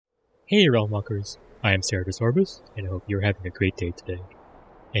Hey Realmwalkers, I am Barnabus, and I hope you're having a great day today.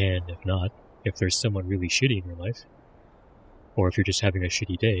 And if not, if there's someone really shitty in your life, or if you're just having a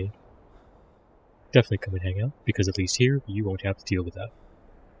shitty day, definitely come and hang out, because at least here, you won't have to deal with that.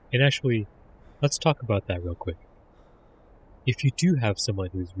 And actually, let's talk about that real quick. If you do have someone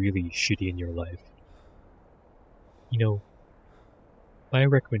who's really shitty in your life, my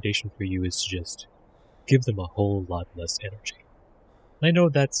recommendation for you is to just give them a whole lot less energy. I know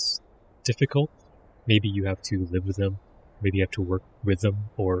that's difficult. Maybe you have to live with them. Maybe you have to work with them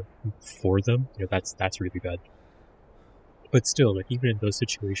or for them. That's really bad. But still, even in those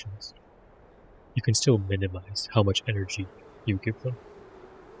situations, you can still minimize how much energy you give them.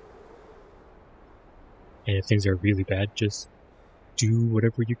 And if things are really bad, just do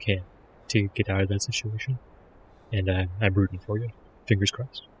whatever you can to get out of that situation. And I'm rooting for you. Fingers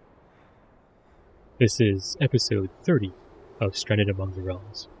crossed. This is episode 30 of Stranded Among the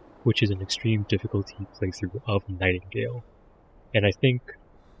Realms, which is an extreme difficulty playthrough of Nightingale. And I think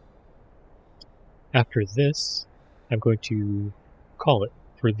after this, I'm going to call it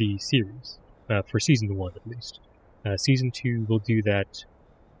for the series, for Season 1 at least. Season 2 will do that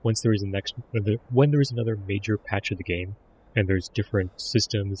once there is when there is another major patch of the game, and there's different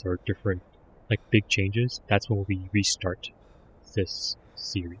systems or different big changes. That's when we restart this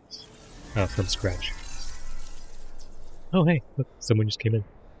series from scratch. Oh hey, look, someone just came in.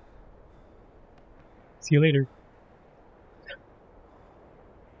 See you later.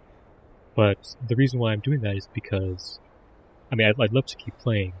 But the reason why I'm doing that is because, I'd love to keep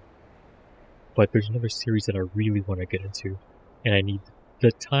playing, but there's another series that I really want to get into, and I need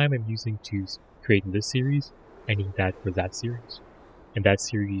the time I'm using to create this series, I need that for that series. And that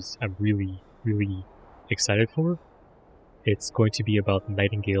series I'm really, really excited for. It's going to be about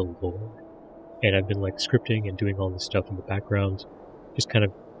Nightingale lore. And I've been scripting and doing all this stuff in the background, just kind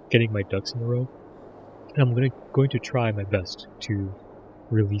of getting my ducks in a row. And I'm going to try my best to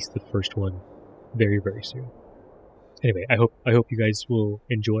release the first one very, very soon. Anyway, I hope you guys will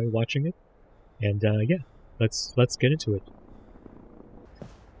enjoy watching it. And yeah, let's get into it.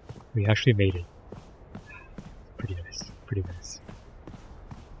 We actually made it. Pretty nice. Pretty nice.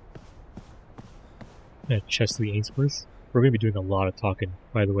 At Chesleigh Ainsworth. We're going to be doing a lot of talking,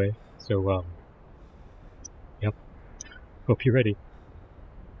 by the way. So, yep. Hope you're ready.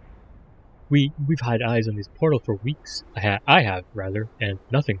 We've had eyes on this portal for weeks. I have, and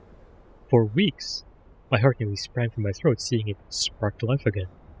nothing. For weeks. My heart nearly sprang from my throat seeing it spark to life again.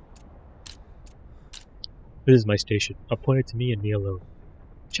 This is my station, appointed to me and me alone.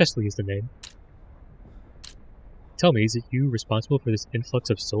 Chesleigh is the name. Tell me, is it you responsible for this influx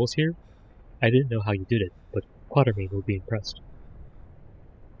of souls here? I didn't know how you did it, but Quatermain will be impressed.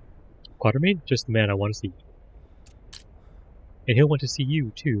 Quatermain? Just the man I want to see. And he'll want to see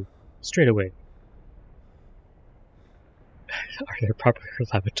you, too. Straight away. Are there proper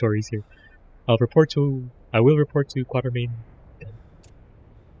lavatories here? I will report to Quatermain.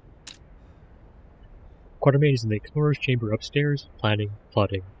 Quatermain is in the explorer's chamber upstairs, planning,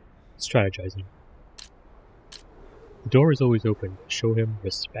 plotting, strategizing. The door is always open. Show him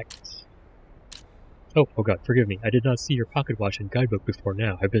respect. Oh god, forgive me. I did not see your pocket watch and guidebook before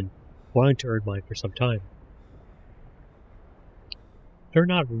now. I've been wanting to earn mine for some time. They're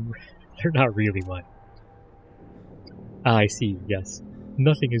not really mine. Ah, I see, yes.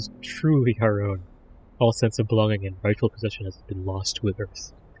 Nothing is truly our own. All sense of belonging and rightful possession has been lost with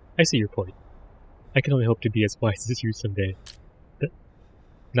Earth. I see your point. I can only hope to be as wise as you someday.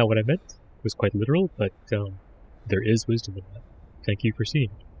 Now what I meant was quite literal, but there is wisdom in that. Thank you for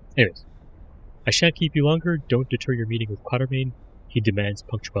seeing. Anyways, I shan't keep you longer. Don't deter your meeting with Quatermain. He demands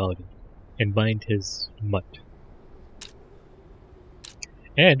punctuality. And mind his mutt.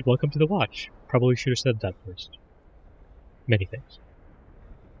 And welcome to the watch. Probably should have said that first. Many thanks.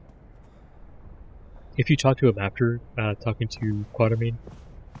 If you talk to him after talking to Quatermain,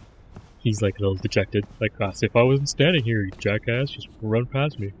 he's a little dejected. As if I wasn't standing here, you jackass, just run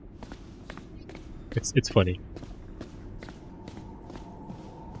past me. It's funny.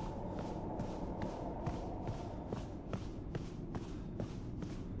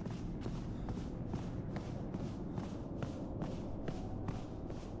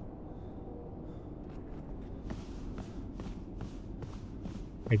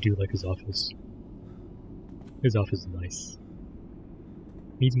 I do like his office. His office is nice.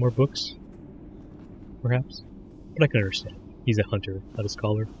 Needs more books? Perhaps? But I can understand. He's a hunter, not a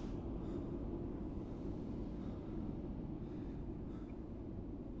scholar.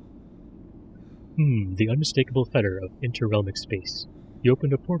 The unmistakable fetter of interrealmic space. You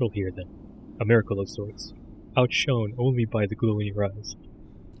opened a portal here, then. A miracle of sorts. Outshone only by the glow in your eyes.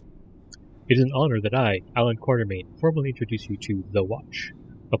 It is an honor that I, Allan Quatermain, formally introduce you to The Watch,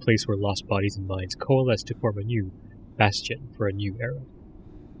 a place where lost bodies and minds coalesce to form a new bastion for a new era.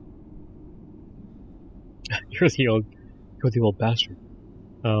 You're the old bastard.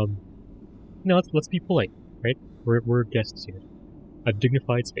 No, let's be polite, right? We're guests here. A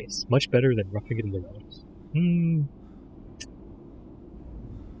dignified space, much better than roughing it in the realms.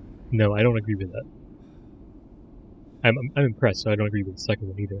 No, I don't agree with that. I'm impressed, so I don't agree with the second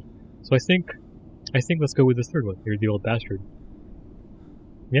one either. So I think let's go with the third one. You're the old bastard.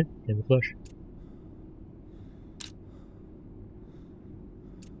 Yeah, in the flesh.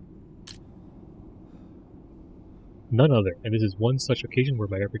 None other, and this is one such occasion where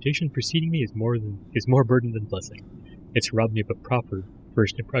my reputation preceding me is more burden than blessing. It's robbed me of a proper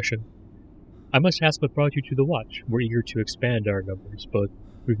first impression. I must ask what brought you to the Watch. We're eager to expand our numbers, but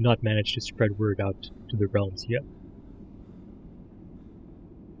we've not managed to spread word out to the realms yet.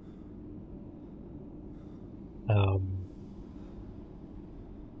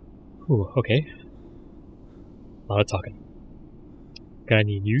 Okay. A lot of talking. Got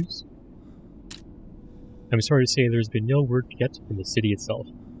any news? I'm sorry to say there's been no word yet from the city itself.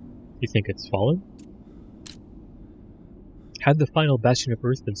 You think it's fallen? Had the final bastion of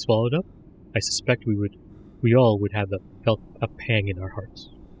Earth been swallowed up, I suspect we all would have felt a pang in our hearts.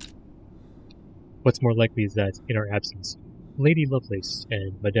 What's more likely is that, in our absence, Lady Lovelace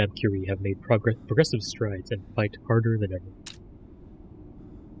and Madame Curie have made progressive strides and fight harder than ever.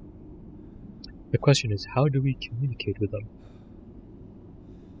 The question is, how do we communicate with them?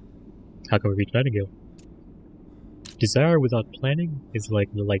 How can we reach Nightingale? Desire without planning is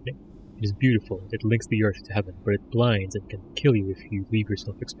like the lightning. It is beautiful, it links the earth to heaven, but it blinds and can kill you if you leave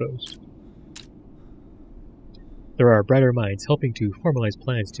yourself exposed. There are brighter minds helping to formalize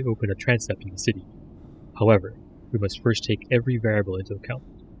plans to open a transept in the city. However, we must first take every variable into account,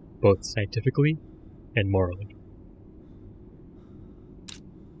 both scientifically and morally.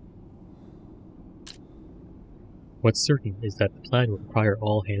 What's certain is that the plan will require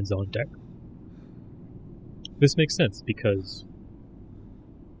all hands on deck. This makes sense because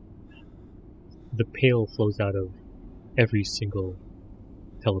the Pale flows out of every single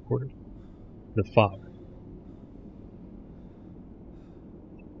teleporter. The fog.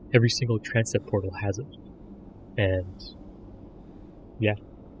 Every single transit portal has it. And yeah,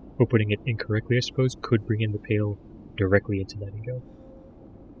 opening it incorrectly, I suppose, could bring in the Pale directly into Nightingale.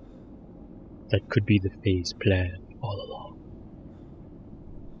 That could be the phase plan all along.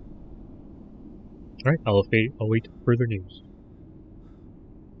 Alright, I'll wait for further news.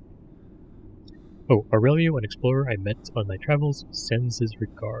 Oh, Aurelio, an explorer I met on my travels, sends his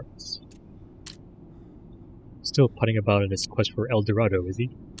regards. Still putting about in his quest for El Dorado, is he?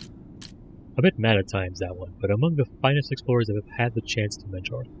 A bit mad at times, that one, but among the finest explorers I've had the chance to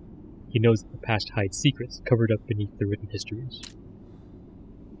mentor. He knows that the past hides secrets covered up beneath the written histories.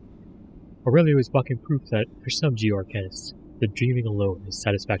 Aurelio is walking proof that, for some geoarcanists, the dreaming alone is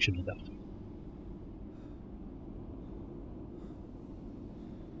satisfaction enough.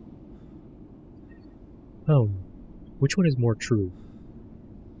 Which one is more true?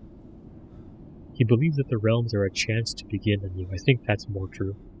 He believes that the realms are a chance to begin anew. I think that's more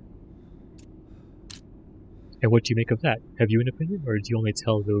true. And what do you make of that? Have you an opinion, or do you only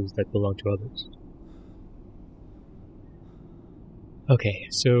tell those that belong to others? Okay,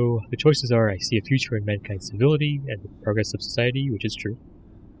 so the choices are: I see a future in mankind's civility and the progress of society, which is true.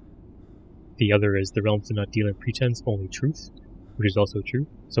 The other is the realms do not deal in pretense, only truth, which is also true.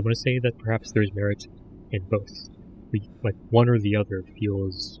 So I'm going to say that perhaps there's merit in both. Like one or the other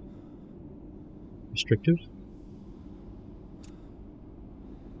feels restrictive.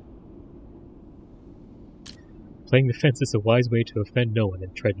 Playing the fence is a wise way to offend no one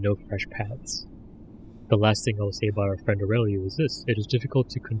and tread no fresh paths. The last thing I'll say about our friend Aurelio is this: it is difficult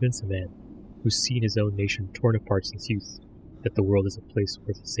to convince a man who's seen his own nation torn apart since youth that the world is a place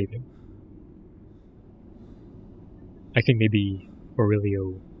worth saving. I think maybe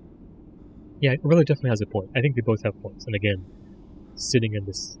Aurelio... Yeah, Aurelio definitely has a point. I think they both have points. And again, sitting in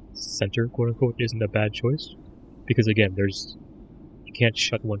this center, quote-unquote, isn't a bad choice. Because again, you can't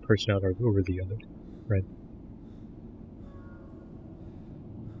shut one person out over the other, right?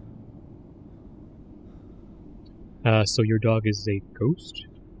 So your dog is a ghost?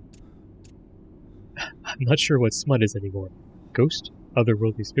 I'm not sure what smut is anymore. Ghost?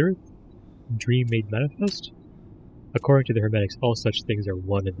 Otherworldly spirit? Dream made manifest? According to the Hermetics, all such things are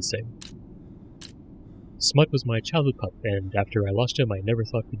one and the same. Smut was my childhood pup, and after I lost him, I never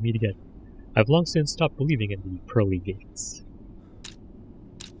thought we'd meet again. I've long since stopped believing in the pearly gates.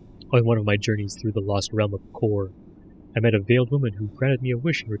 On one of my journeys through the lost realm of Kor, I met a veiled woman who granted me a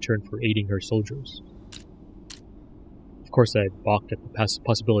wish in return for aiding her soldiers. Of course, I balked at the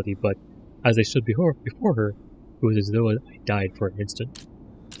possibility, but as I stood before her, it was as though I died for an instant.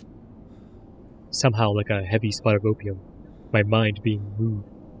 Somehow, like a heavy spot of opium, my being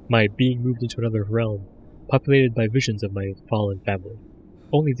moved into another realm, populated by visions of my fallen family.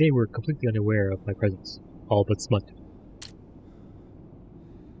 Only they were completely unaware of my presence, all but Smut.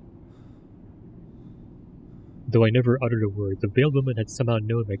 Though I never uttered a word, the veiled woman had somehow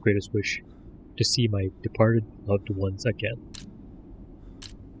known my greatest wish, to see my departed loved ones again.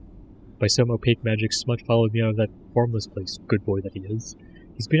 By some opaque magic, Smut followed me out of that formless place, good boy that he is.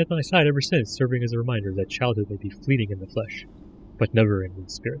 He's been at my side ever since, serving as a reminder that childhood may be fleeting in the flesh, but never in the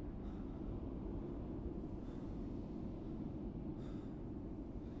spirit.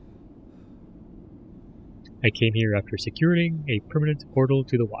 I came here after securing a permanent portal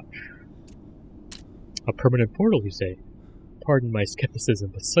to the Watch. A permanent portal, you say? Pardon my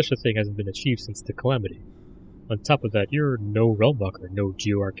skepticism, but such a thing hasn't been achieved since the Calamity. On top of that, you're no realmwalker, no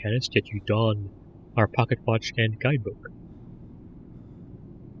geo-arcanist, yet you don our pocket watch and guidebook.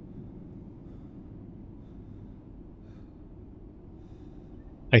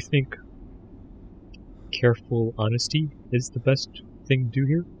 I think careful honesty is the best thing to do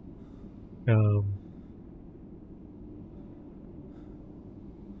here.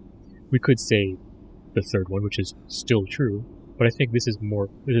 We could say the third one, which is still true, but I think this is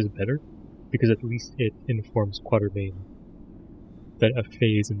better, because at least it informs Quatermain that a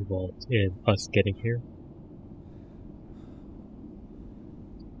fey is involved in us getting here.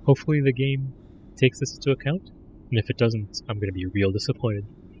 Hopefully the game takes this into account, and if it doesn't, I'm going to be real disappointed.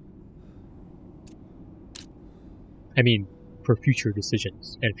 I mean, for future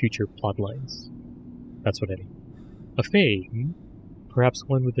decisions and future plotlines. That's what I mean. A fey, Perhaps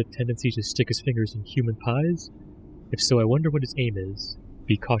one with a tendency to stick his fingers in human pies? If so, I wonder what his aim is.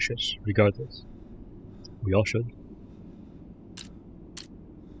 Be cautious, regardless. We all should.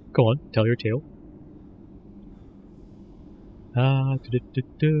 Go on, tell your tale. I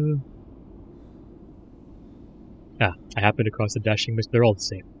happened across a dashing miss. They're all the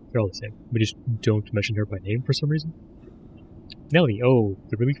same. We just don't mention her by name for some reason. Nellie, oh,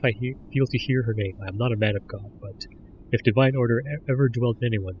 the relief I feel to hear her name. I am not a man of God, but if divine order ever dwelt in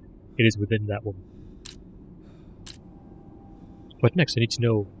anyone, it is within that woman. What next? I need to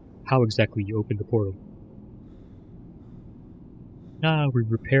know how exactly you opened the portal. We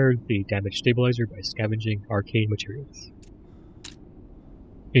repaired the damaged stabilizer by scavenging arcane materials.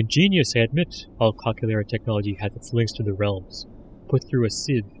 Ingenious, I admit. All calculator technology has its links to the realms, put through a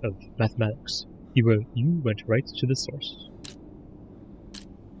sieve of mathematics. You went right to the source.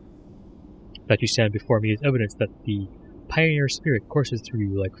 That you stand before me is evidence that the pioneer spirit courses through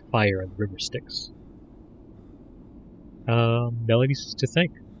you like fire on the river Styx. Melody's to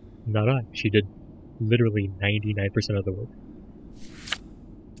thank. Not I. She did literally 99% of the work.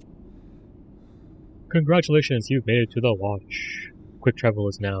 Congratulations, you've made it to the Watch. Quick travel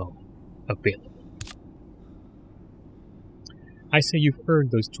is now available. I say you've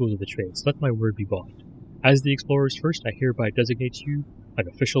earned those tools of the trades. Let my word be bond. As the Explorer's First, I hereby designate you an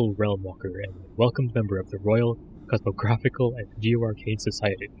official realm walker and a welcomed member of the Royal Cosmographical and Geo-Arcane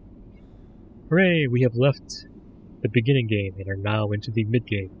Society. Hooray! We have left the beginning game and are now into the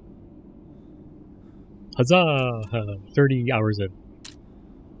mid-game. Huzzah! 30 hours in.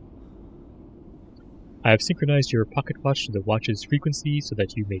 I have synchronized your pocket watch to the watch's frequency so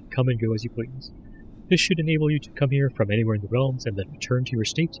that you may come and go as you please. This should enable you to come here from anywhere in the realms and then return to your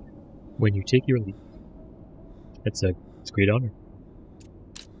state when you take your leave. It's a great honor.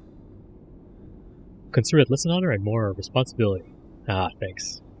 Consider it less an honor and more a responsibility.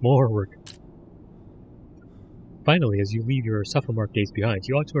 Thanks. More work. Finally, as you leave your sophomore days behind,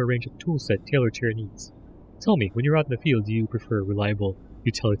 you ought to arrange a toolset tailored to your needs. Tell me, when you're out in the field, do you prefer reliable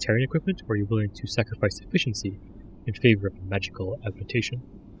utilitarian equipment, or are you willing to sacrifice efficiency in favor of magical augmentation?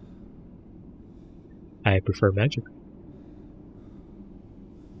 I prefer magic.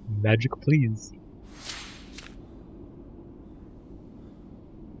 Magic, please.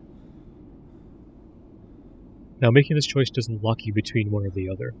 Now, making this choice doesn't lock you between one or the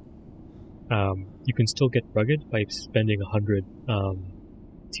other. You can still get rugged by spending 100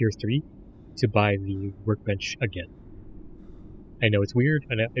 tier 3 to buy the workbench again. I know it's weird,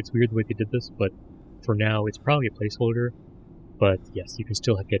 and it's weird the way they did this, but for now it's probably a placeholder. But yes, you can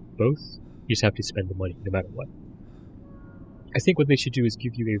still get both. You just have to spend the money no matter what. I think what they should do is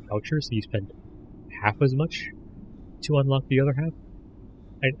give you a voucher so you spend half as much to unlock the other half.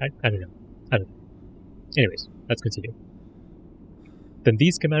 I don't know. Anyways, let's continue. Then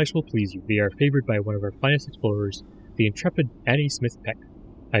these schematics will please you. They are favored by one of our finest explorers, The intrepid Annie Smith Peck.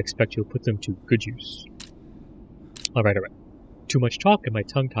 I expect you'll put them to good use. Alright. Too much talk and my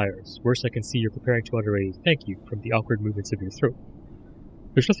tongue tires. Worse, I can see you're preparing to utter a thank you from the awkward movements of your throat.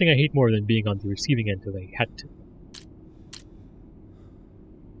 There's nothing I hate more than being on the receiving end of a hat tip.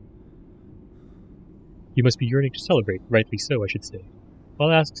 You must be yearning to celebrate, rightly so, I should say. All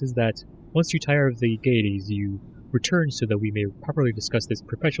I ask is that, once you tire of the gaieties, you return so that we may properly discuss this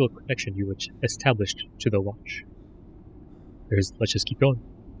perpetual connection you established to the watch. Let's just keep going.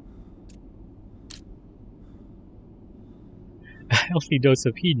 A healthy dose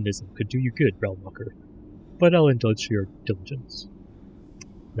of hedonism could do you good, Realmwalker, but I'll indulge your diligence.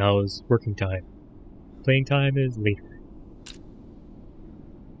 Now is working time. Playing time is later.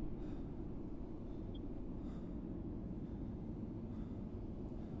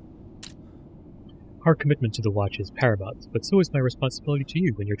 Our commitment to the watch is paramount, but so is my responsibility to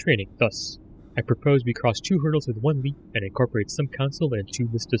you when you're training. Thus, I propose we cross 2 hurdles with 1 leap and incorporate some counsel into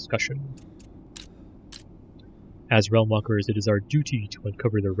this discussion. As Realmwalkers, it is our duty to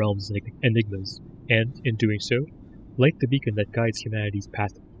uncover the realm's enigmas, and, in doing so, light the beacon that guides humanity's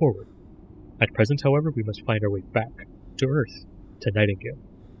path forward. At present, however, we must find our way back, to Earth, to Nightingale.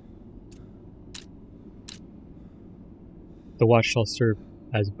 The watch shall serve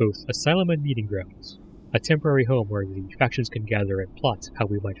as both asylum and meeting grounds, a temporary home where the factions can gather and plot how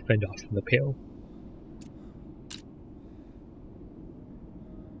we might fend off from the Pale.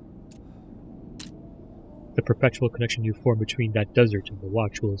 The perpetual connection you form between that desert and the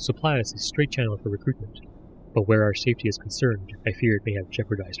watch will supply us a straight channel for recruitment, but where our safety is concerned, I fear it may have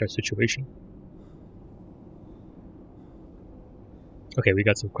jeopardized our situation. Okay, we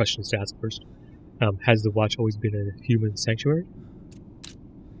got some questions to ask first. Has the watch always been a human sanctuary?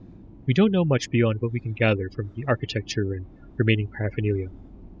 We don't know much beyond what we can gather from the architecture and remaining paraphernalia.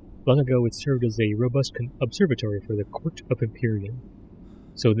 Long ago it served as a robust observatory for the Court of Empyrean.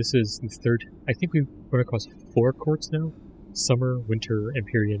 So this is the third. I think we've run across 4 courts now. Summer, Winter,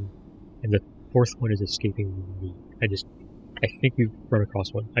 Empyrean, and the 4th one is escaping me. I think we've run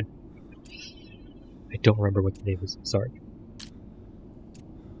across one. I don't remember what the name is. Sorry.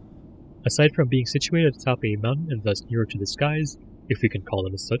 Aside from being situated atop a mountain and thus nearer to the skies, if we can call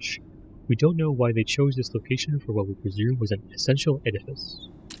them as such, we don't know why they chose this location for what we presume was an essential edifice.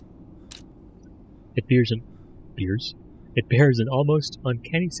 It bears an almost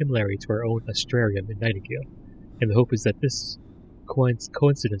uncanny similarity to our own astrarium in Nightingale, and the hope is that this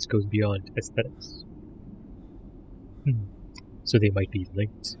coincidence goes beyond aesthetics. So they might be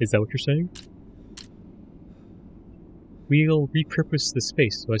linked. Is that what you're saying? We'll repurpose the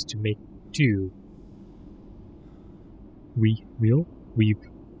space so as to make do. We'll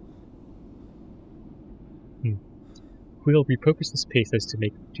repurpose the space as to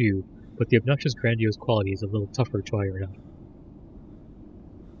make do, but the obnoxious grandiose quality is a little tougher to iron out.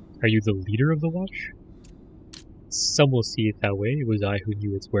 Are you the leader of the watch? Some will see it that way. It was I who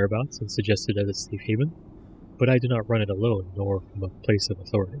knew its whereabouts and suggested it as a safe haven, but I do not run it alone, nor from a place of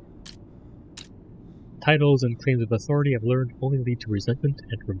authority. Titles and claims of authority, I've learned, only lead to resentment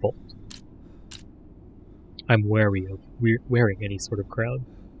and revolt. I'm wary of wearing any sort of crown.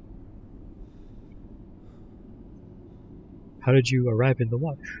 How did you arrive in the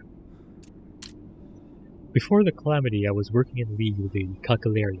watch? Before the calamity, I was working in league with the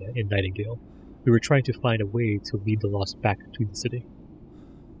Calcularia in Nightingale. We were trying to find a way to lead the lost back to the city.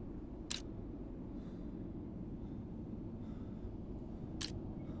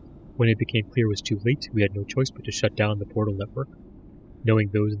 When it became clear it was too late, we had no choice but to shut down the portal network. Knowing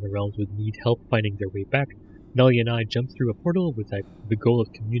those in the realms would need help finding their way back, Nellie and I jumped through a portal with the goal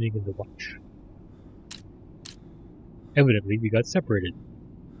of communing in the watch. Evidently, we got separated.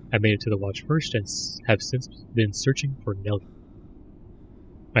 I made it to the watch first and have since been searching for Nellie.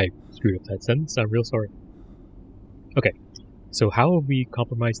 I screwed up that sentence, I'm real sorry. Okay, so how have we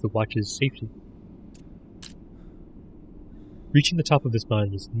compromised the watch's safety? Reaching the top of this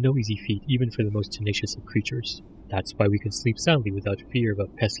mountain is no easy feat, even for the most tenacious of creatures. That's why we can sleep soundly without fear of a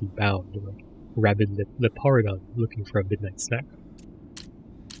pesky bound or a rabid leopardon looking for a midnight snack.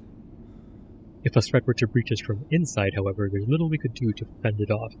 If a threat were to breach us from inside, however, there's little we could do to fend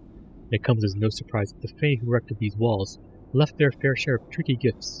it off. It comes as no surprise that the Fae who erected these walls left their fair share of tricky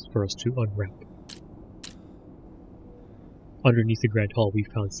gifts for us to unwrap. Underneath the Grand Hall, we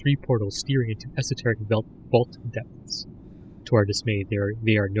found 3 portals steering into esoteric vault depths. To our dismay,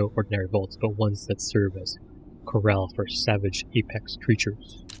 they are no ordinary vaults, but ones that serve as corral for savage apex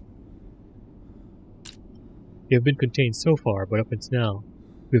creatures. They have been contained so far, but up until now,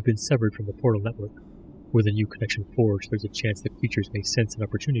 we have been severed from the portal network. With a new connection forged, there's a chance that creatures may sense an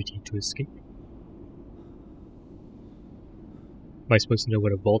opportunity to escape. I supposed to know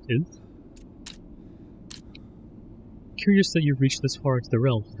what a vault is? Curious that you've reached this far into the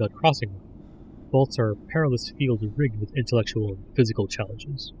realms without crossing them. Vaults are perilous fields rigged with intellectual and physical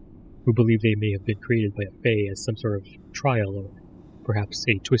challenges, who believe they may have been created by a fae as some sort of trial or perhaps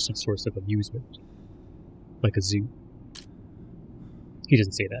a twisted source of amusement. Like a zoo. He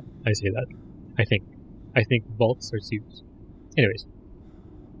doesn't say that. I say that. I think vaults are zoos. Anyways.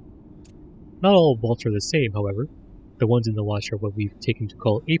 Not all vaults are the same, however. The ones in the Watch are what we've taken to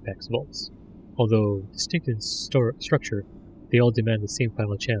call apex vaults. Although distinct in structure, they all demand the same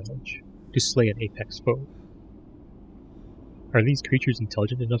final challenge, to slay an apex foe. Are these creatures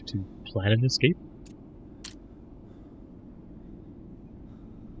intelligent enough to plan an escape?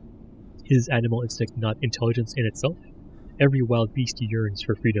 Is animal instinct not intelligence in itself? Every wild beast yearns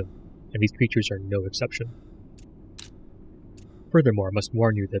for freedom, and these creatures are no exception. Furthermore, I must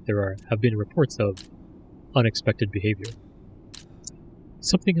warn you that there have been reports of unexpected behavior.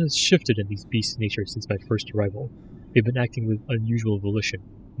 Something has shifted in these beasts' nature since my first arrival. They've been acting with unusual volition,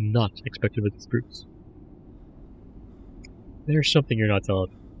 not expected with these brutes. There's something you're not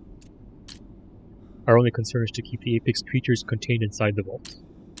telling me. Our only concern is to keep the apex creatures contained inside the vault.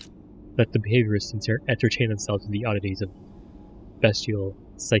 Let the behaviorists entertain themselves in the oddities of bestial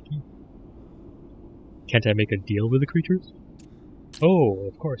psyche. Can't I make a deal with the creatures? Oh,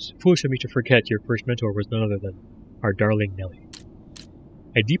 of course. Foolish of me to forget your first mentor was none other than our darling Nellie.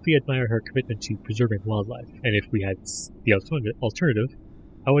 I deeply admire her commitment to preserving wildlife, and if we had the alternative,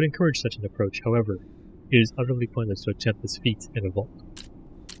 I would encourage such an approach. However, it is utterly pointless to attempt this feat in a vault.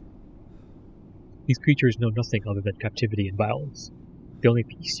 These creatures know nothing other than captivity and violence. The only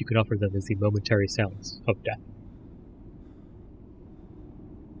peace you can offer them is the momentary silence of death.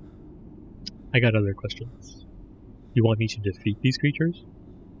 I got other questions. You want me to defeat these creatures?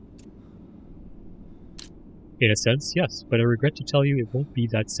 In a sense, yes, but I regret to tell you it won't be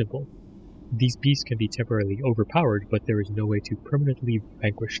that simple. These beasts can be temporarily overpowered, but there is no way to permanently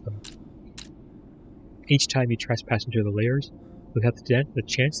vanquish them. Each time you trespass into the layers, you'll have the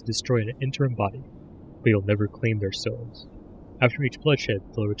chance to destroy an interim body, but you'll never claim their souls. After each bloodshed,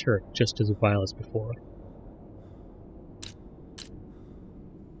 they'll return just as vile as before.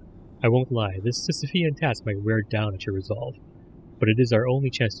 I won't lie, this Sisyphean task might wear down at your resolve, but it is our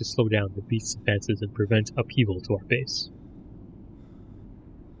only chance to slow down the beast's advances and prevent upheaval to our base.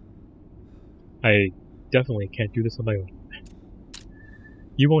 I definitely can't do this on my own.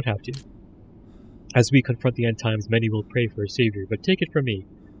 You won't have to. As we confront the end times, many will pray for a savior, but take it from me,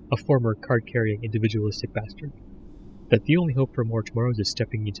 a former card-carrying individualistic bastard, that the only hope for more tomorrows is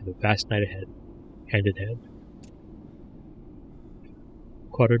stepping into the vast night ahead, hand in hand.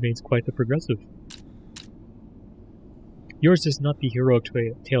 Quatermain's quite the progressive. Yours is not the heroic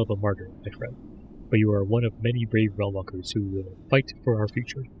tale of a martyr, my friend, but you are one of many brave realmwalkers who will fight for our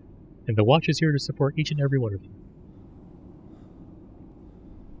future, and the Watch is here to support each and every one of you.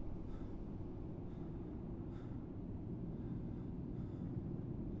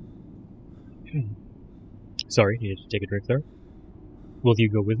 Sorry, needed to take a drink there. Will you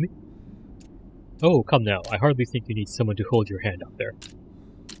go with me? Oh, come now, I hardly think you need someone to hold your hand out there.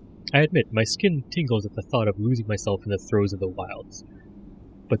 I admit, my skin tingles at the thought of losing myself in the throes of the wilds.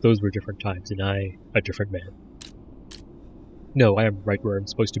 But those were different times, and I, a different man. No, I am right where I'm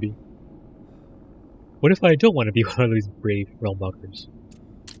supposed to be. What if I don't want to be one of these brave realmwalkers?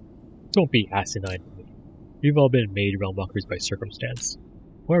 Don't be asinine with me. We've all been made realmwalkers by circumstance.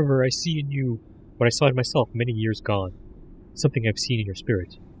 However, I see in you what I saw in myself many years gone. Something I've seen in your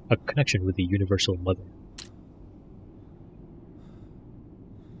spirit. A connection with the Universal Mother.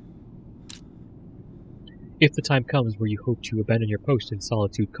 If the time comes where you hope to abandon your post and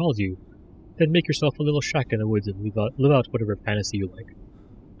solitude calls you, then make yourself a little shack in the woods and live out whatever fantasy you like.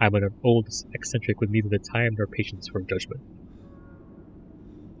 I'm an old eccentric with neither the time nor patience for judgment.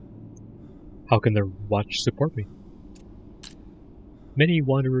 How can the Watch support me? Many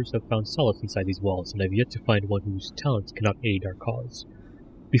wanderers have found solace inside these walls, and I've yet to find one whose talents cannot aid our cause.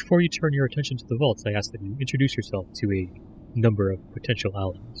 Before you turn your attention to the vaults, I ask that you introduce yourself to a number of potential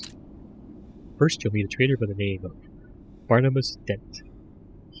allies. First, you'll meet a trader by the name of Barnabus Dent.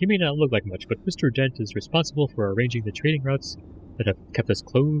 He may not look like much, but Mr. Dent is responsible for arranging the trading routes that have kept us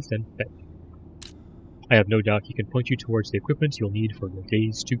clothed and fed. I have no doubt he can point you towards the equipment you'll need for the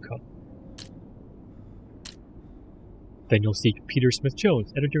days to come. Then you'll seek Peter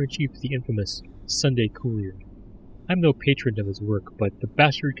Smith-Jones, editor-in-chief of the infamous Sunday Courier. I'm no patron of his work, but the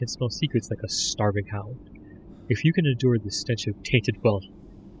bastard can smell secrets like a starving hound. If you can endure the stench of tainted wealth,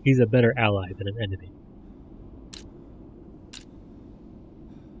 he's a better ally than an enemy.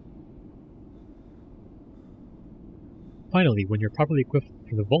 Finally, when you're properly equipped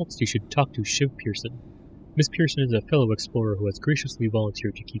for the vaults, you should talk to Shiv Pierson. Miss Pierson is a fellow explorer who has graciously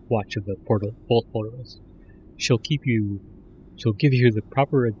volunteered to keep watch of the vault portals. She'll give you the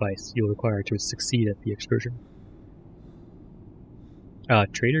proper advice you'll require to succeed at the excursion.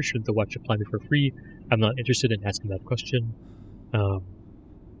 Trader, should the watch apply me for free? I'm not interested in asking that question. I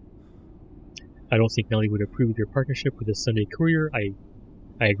don't think Nellie would approve of your partnership with the Sunday Courier. I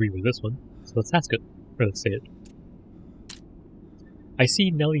agree with this one, so let's ask it, or let's say it. I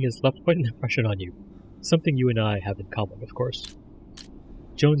see Nellie has left quite an impression on you. Something you and I have in common, of course.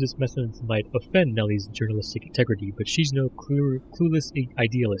 Jones's methods might offend Nellie's journalistic integrity, but she's no clueless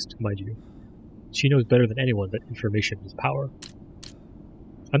idealist, mind you. She knows better than anyone that information is power.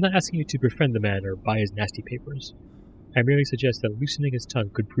 I'm not asking you to befriend the man or buy his nasty papers. I merely suggest that loosening his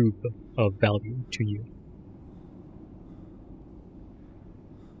tongue could prove of value to you.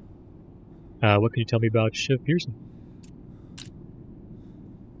 What can you tell me about Shiv Pierson?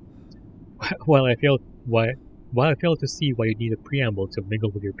 While I fail to see why you need a preamble to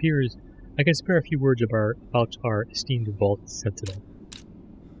mingle with your peers, I can spare a few words about our esteemed vault sentinel.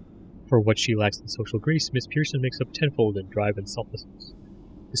 For what she lacks in social grace, Miss Pierson makes up tenfold in drive and selflessness.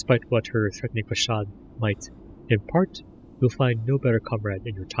 Despite what her threatening facade might impart, you'll find no better comrade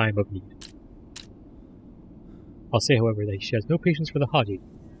in your time of need. I'll say, however, that she has no patience for the haughty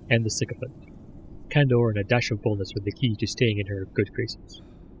and the sycophant. Candor and a dash of boldness are the key to staying in her good graces.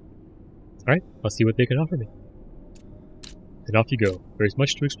 Alright, I'll see what they can offer me. Then off you go. There is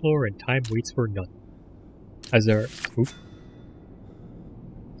much to explore, and time waits for none. As our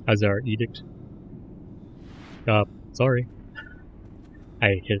edict. Sorry.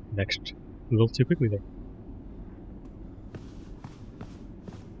 I hit next a little too quickly there.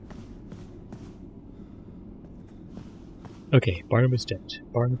 Okay, Barnabus Dent.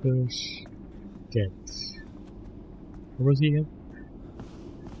 Barnabus Dent. Where was he again?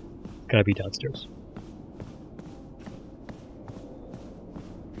 Gotta be downstairs.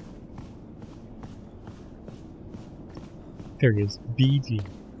 There he is. BD.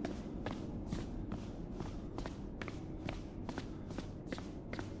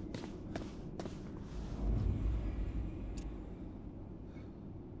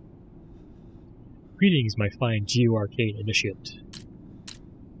 Greetings, my fine Geo-Arcane initiate.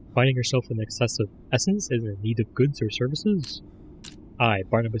 Finding yourself in excess of essence and in need of goods or services? I,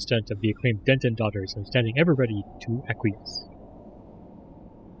 Barnabus Dent of the acclaimed Dent and Daughters, am standing ever ready to acquiesce.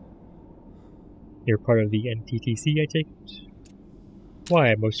 You're part of the NTTC, I take it?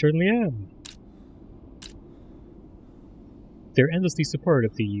 Why, I most certainly am. They're endlessly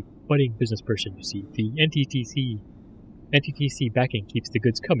supportive of the budding business person, you see. The NTTC backing keeps the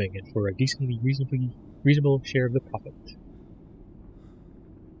goods coming, and for a reasonable share of the profit.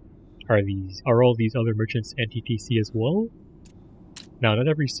 Are all these other merchants NTTC as well? Now, not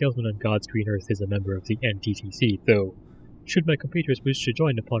every salesman on God's green earth is a member of the NTTC, though, should my compatriots wish to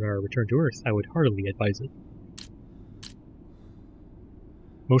join upon our return to Earth, I would heartily advise it.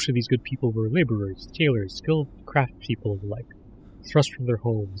 Most of these good people were laborers, tailors, skilled craft people and the like. Thrust from their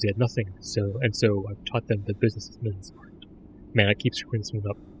homes, they had nothing, so I've taught them the businessman's art. Man, I keep screwing this one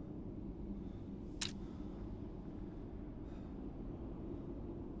up.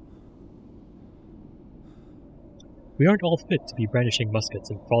 We aren't all fit to be brandishing muskets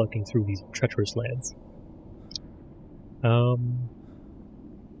and frolicking through these treacherous lands. I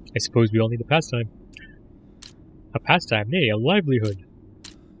suppose we all need a pastime. A pastime, nay, a livelihood.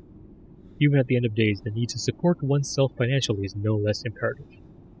 Even at the end of days, the need to support oneself financially is no less imperative.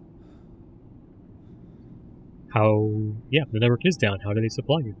 The network is down. How do they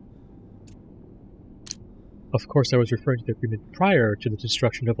supply you? Of course, I was referring to the agreement prior to the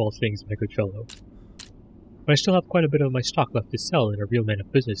destruction of all things, my good fellow. But I still have quite a bit of my stock left to sell, and a real man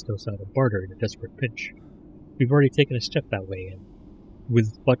of business knows how to barter in a desperate pinch. We've already taken a step that way, and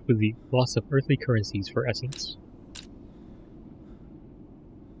with the loss of earthly currencies for essence.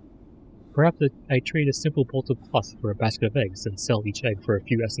 Perhaps I trade a simple bolt of cloth for a basket of eggs, and sell each egg for a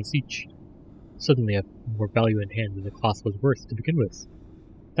few essence each. Suddenly I have more value in hand than the cloth was worth to begin with.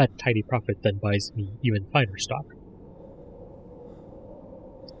 That tidy profit then buys me even finer stock.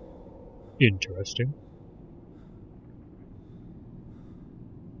 Interesting.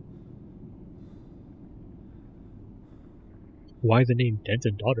 Why the name Dent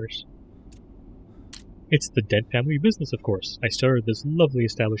and Daughters? It's the Dent family business, of course. I started this lovely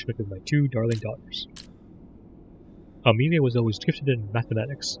establishment with my two darling daughters. Amelia was always gifted in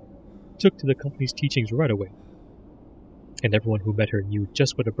mathematics, took to the company's teachings right away, and everyone who met her knew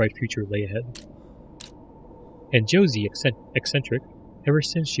just what a bright future lay ahead. And Josie, eccentric ever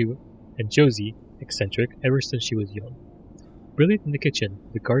since she was young. brilliant in the kitchen,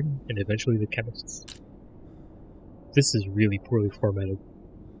 the garden, and eventually the chemist's. This is really poorly formatted,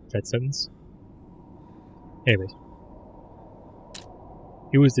 that sentence. Anyways.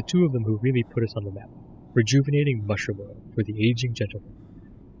 It was the two of them who really put us on the map. Rejuvenating mushroom oil for the aging gentleman.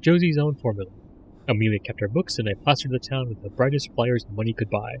 Josie's own formula. Amelia kept our books, and I plastered the town with the brightest flyers money could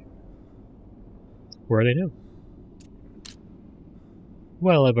buy. Where are they now?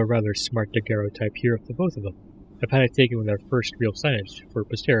 Well, I have a rather smart daguerreotype here of the both of them. I've had it taken with our first real signage, for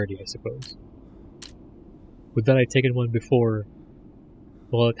posterity, I suppose. With that, I'd taken one before...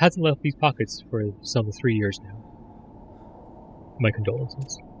 Well, it hasn't left these pockets for some 3 years now. My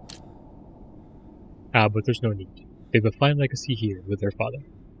condolences. But there's no need. They've a fine legacy here with their father.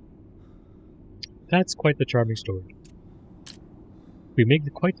 That's quite the charming story. We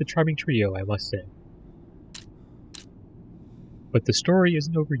make quite the charming trio, I must say. But the story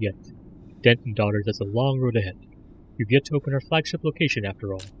isn't over yet. Dent and Daughters has a long road ahead. We've yet to open our flagship location,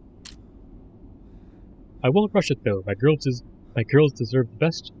 after all. I won't rush it, though. My girls deserve the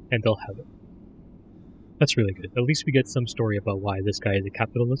best, and they'll have it. That's really good. At least we get some story about why this guy is a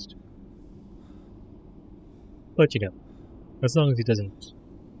capitalist. But, you know, as long as he doesn't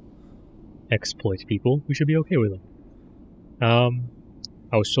exploit people, we should be okay with him.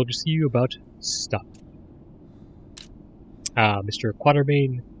 I was told to see you about stuff. Mr.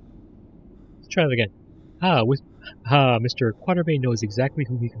 Quatermain... Let's try that again. Mr. Quatermain knows exactly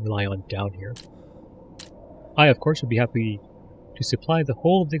who we can rely on down here. I, of course, would be happy to supply the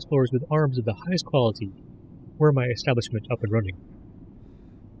whole of the explorers with arms of the highest quality, were my establishment up and running.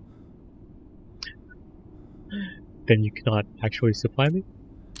 Then you cannot actually supply me?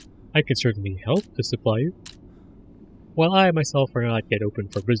 I can certainly help to supply you. While I myself are not yet open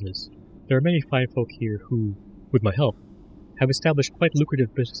for business, there are many fine folk here who, with my help, have established quite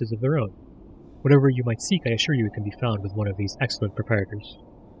lucrative businesses of their own. Whatever you might seek, I assure you it can be found with one of these excellent proprietors.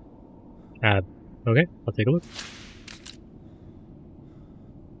 Okay, I'll take a look.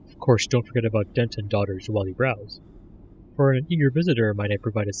 Of course, don't forget about Dent and Daughters while you browse. For an eager visitor, might I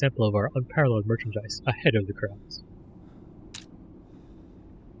provide a sample of our unparalleled merchandise ahead of the crowds.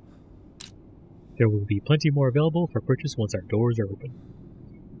 There will be plenty more available for purchase once our doors are open.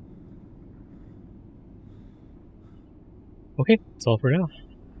 Okay, that's all for now.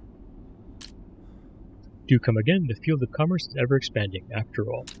 Do come again, the field of commerce is ever expanding, after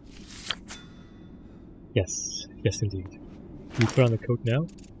all. Yes, yes indeed. We put on the coat now.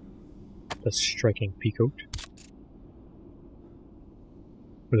 The striking peacoat.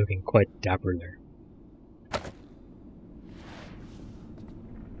 We're looking quite dapper there.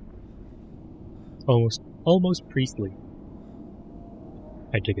 Almost priestly.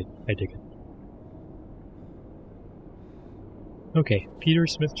 I dig it, I dig it. Okay, Peter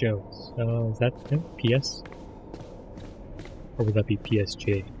Smith Jones. Is that him? PS? Or would that be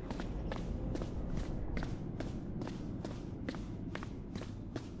PSJ?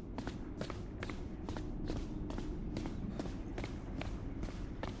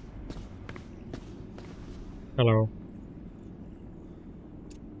 Hello.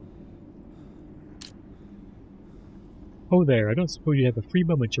 Oh there, I don't suppose you have a free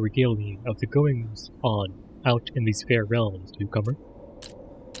moment to regale me of the goings-on out in these fair realms, newcomer.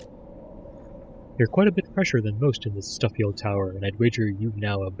 You're quite a bit fresher than most in this stuffy old tower, and I'd wager you've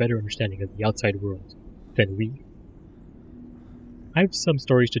now a better understanding of the outside world than we. I've some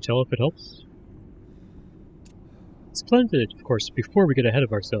stories to tell if it helps. Splendid, of course, before we get ahead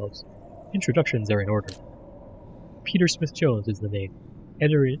of ourselves. Introductions are in order. Peter Smith Jones is the name,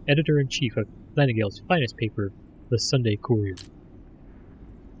 editor-in-chief of Nightingale's finest paper, the Sunday Courier.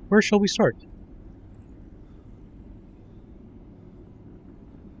 Where shall we start?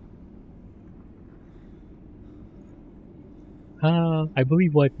 I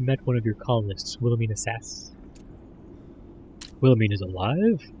believe I've met one of your colonists, Wilhelmina Sass. Wilhelmina is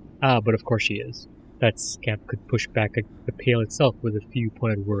alive? But of course she is. That scamp could push back the Pale itself with a few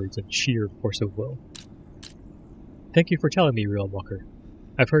pointed words and sheer force of will. Thank you for telling me, Realm Walker.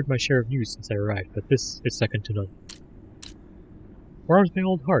 I've heard my share of news since I arrived, but this is second to none. Warms my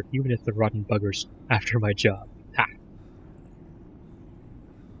old heart, even if the rotten bugger's after my job. Ha!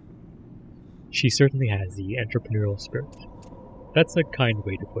 She certainly has the entrepreneurial spirit. That's a kind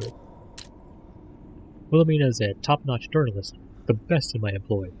way to put it. Wilhelmina is a top-notch journalist, the best in my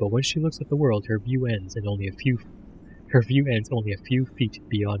employ, but when she looks at the world, her view ends only a few feet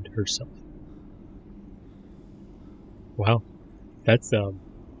beyond herself. Wow, that's a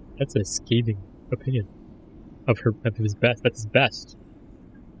scathing opinion of his best. That's his best.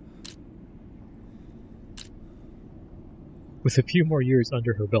 With a few more years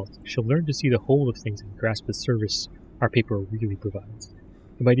under her belt, she'll learn to see the whole of things and grasp the service our paper really provides.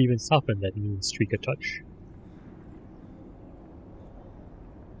 It might even soften that mean streak a touch.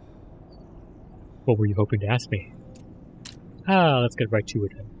 What were you hoping to ask me? Let's get right to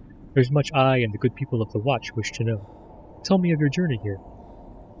it then. There's much I and the good people of the Watch wish to know. Tell me of your journey here.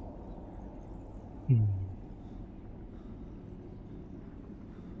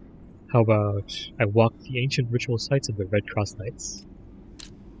 How about I walked the ancient ritual sites of the Red Cross Knights?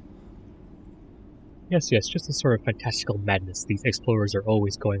 Yes, just the sort of fantastical madness these explorers are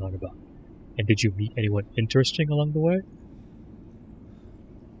always going on about. And did you meet anyone interesting along the way?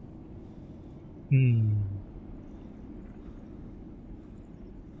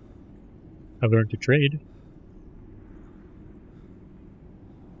 I learned to trade.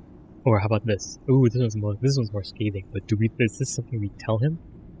 Or how about this? Ooh, this one's more scathing, but is this something we tell him?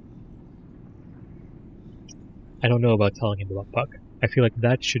 I don't know about telling him about Puck. I feel like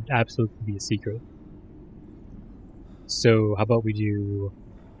that should absolutely be a secret. So, how about we do...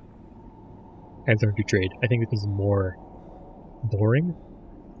 I learned to trade. I think this is more boring.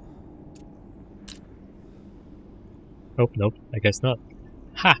 Nope, I guess not.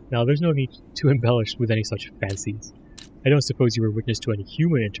 Ha! Now there's no need to embellish with any such fancies. I don't suppose you were witness to any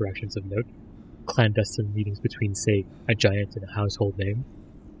human interactions of note? Clandestine meetings between, say, a giant and a household name?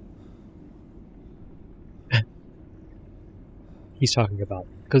 He's talking about,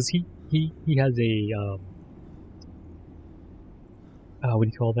 because he has a, what do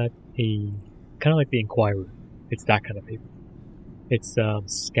you call that? A, kind of like the Inquirer. It's that kind of paper. It's,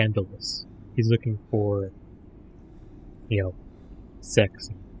 scandalous. He's looking for, sex,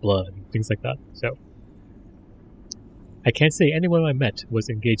 and blood, and things like that, so. I can't say anyone I met was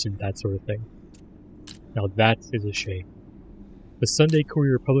engaged in that sort of thing. Now that is a shame. The Sunday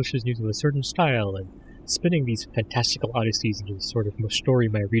Courier publishes news of a certain style, and spinning these fantastical odysseys into the sort of story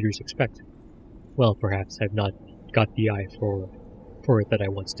my readers expect. Well, perhaps I've not got the eye for it that I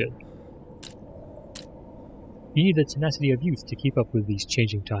once did. You need the tenacity of youth to keep up with these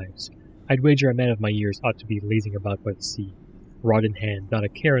changing times. I'd wager a man of my years ought to be lazing about by the sea, rod in hand, not a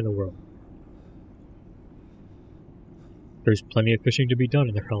care in the world. There's plenty of fishing to be done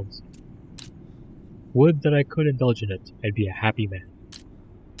in the realms. Would that I could indulge in it, I'd be a happy man.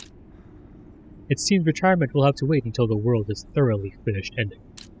 It seems retirement will have to wait until the world is thoroughly finished ending.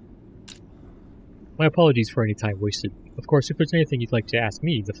 My apologies for any time wasted. Of course, if there's anything you'd like to ask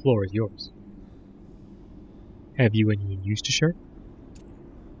me, the floor is yours. Have you any news to share?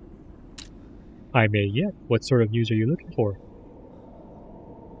 I may yet. What sort of news are you looking for?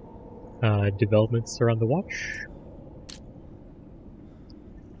 Developments around the Watch?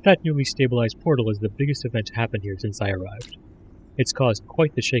 That newly stabilized portal is the biggest event to happen here since I arrived. It's caused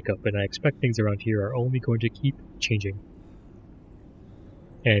quite the shake-up, and I expect things around here are only going to keep changing.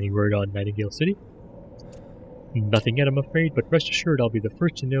 Any word on Nightingale City? Nothing yet, I'm afraid, but rest assured I'll be the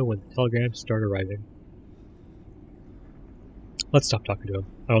first to know when the telegrams start arriving. Let's stop talking to him.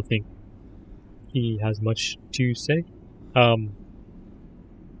 I don't think he has much to say.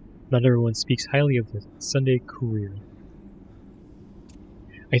 Not everyone speaks highly of the Sunday Courier.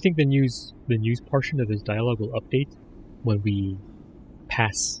 I think the news portion of his dialogue will update when we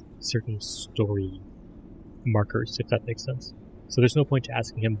pass certain story markers, if that makes sense. So there's no point to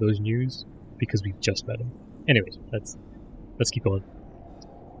asking him those news because we've just met him. Anyways, let's keep going.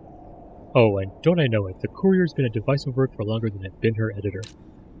 Oh, and don't I know it, the Courier's been a divisive word for longer than I've been her editor.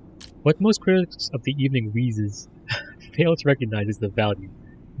 What most critics of the evening wheezes fail to recognize is the value,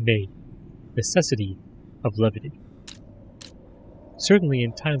 nay, necessity, of levity. Certainly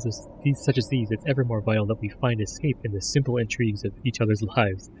in times such as these, it's ever more vital that we find escape in the simple intrigues of each other's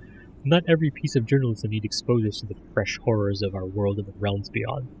lives. Not every piece of journalism need expose us to the fresh horrors of our world and the realms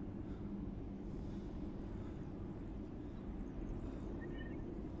beyond.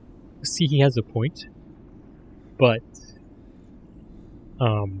 See, he has a point, but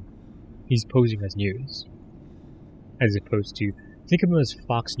he's posing as news, as opposed to, think of him as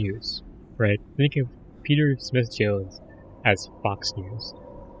Fox News, right? Think of Peter Smith-Jones as Fox News.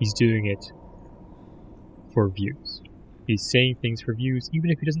 He's doing it for views. He's saying things for views, even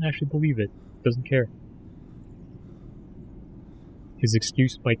if he doesn't actually believe it. Doesn't care. His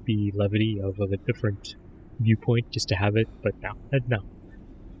excuse might be levity of a different viewpoint, just to have it, but no,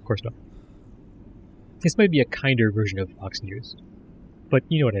 of course not. This might be a kinder version of Fox News, but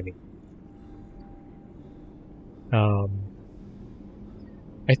you know what I mean.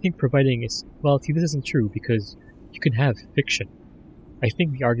 I think providing is, well, see, this isn't true because you can have fiction. I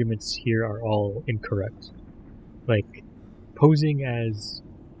think the arguments here are all incorrect. Like, posing as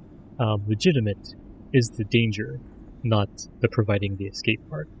legitimate is the danger, not the providing the escape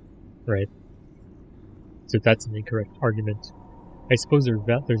part, right? So that's an incorrect argument. I suppose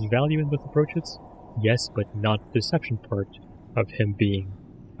there's value in both approaches, yes, but not the deception part of him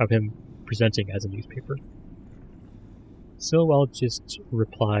presenting as a newspaper. So I'll just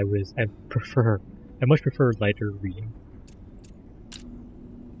reply with, I much prefer lighter reading.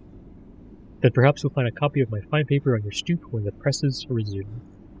 Then perhaps you'll find a copy of my fine paper on your stoop when the presses resume.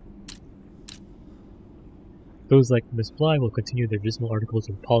 Those like Miss Bly will continue their dismal articles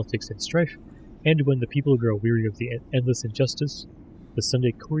on politics and strife, and when the people grow weary of the endless injustice, the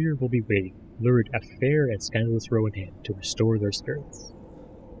Sunday Courier will be waiting, lurid a fair and scandalous row in hand, to restore their spirits.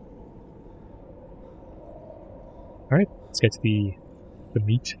 Alright, let's get to the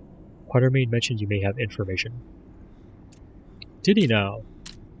meat. Quatermain mentioned you may have information. Did he now?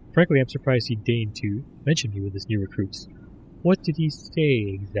 Frankly, I'm surprised he deigned to mention you with his new recruits. What did he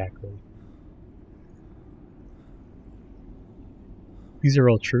say exactly? These are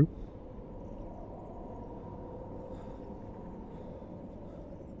all true?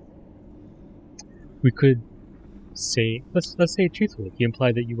 We could say, let's say it truthfully. He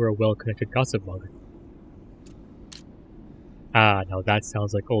implied that you were a well-connected gossip monger. Ah, now that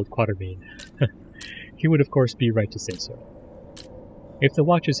sounds like old Quatermain. He would of course be right to say so. If the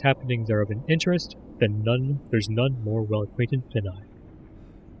Watch's happenings are of an interest, then there's none more well acquainted than I.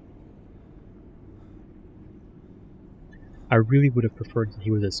 I really would have preferred that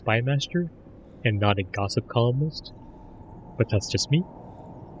he was a spy master and not a gossip columnist, but that's just me.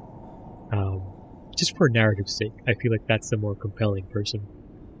 Just for narrative's sake, I feel like that's the more compelling person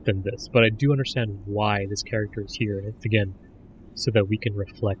than this, but I do understand why this character is here, and it's again, so that we can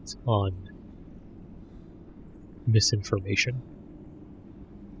reflect on misinformation.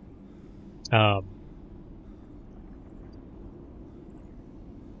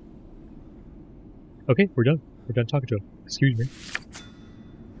 Okay, we're done. We're done talking to him. Excuse me.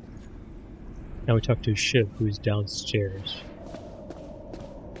 Now we talk to Shiv, who's downstairs.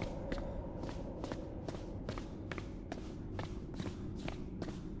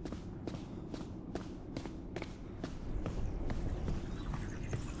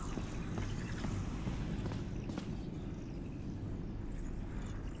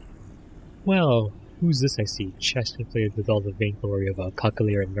 Well, who's this I see, chest inflated with all the vainglory of a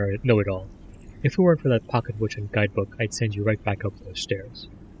cockalier and know-it-all. If it weren't for that pocket watch and guidebook, I'd send you right back up those stairs.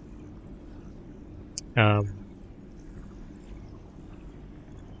 I'm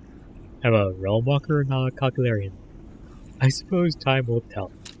a realm walker, not a cockalarian. I suppose time will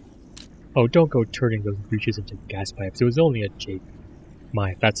tell. Oh, don't go turning those breaches into gas pipes. It was only a jape.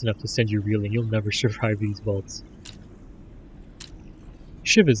 My, if that's enough to send you reeling, you'll never survive these vaults.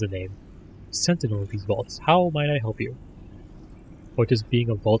 Shiv is the name. Sentinel of these vaults. How might I help you? What does being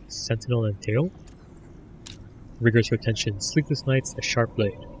a vault sentinel entail? Rigorous retention, sleepless nights, a sharp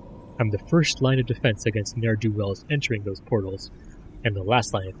blade. I'm the first line of defense against ne'er-do-wells entering those portals, and the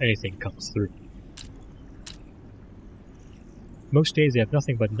last line if anything comes through. Most days I have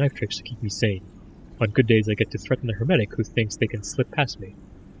nothing but knife tricks to keep me sane. On good days I get to threaten a hermetic who thinks they can slip past me.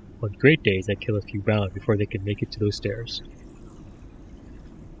 On great days I kill a few bound before they can make it to those stairs.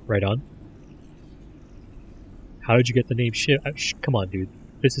 Right on. How did you get the name Shiv? Come on, dude.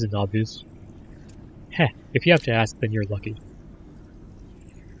 This isn't obvious. Heh, if you have to ask, then you're lucky.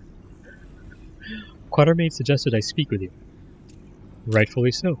 Quatermain suggested I speak with you.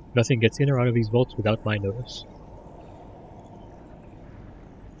 Rightfully so. Nothing gets in or out of these vaults without my notice.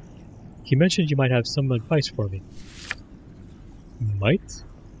 He mentioned you might have some advice for me. Might?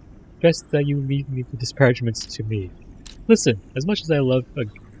 Best that you leave me the disparagements to me. Listen, as much as I love a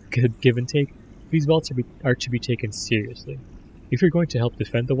good give and take, these vaults are to be taken seriously. If you're going to help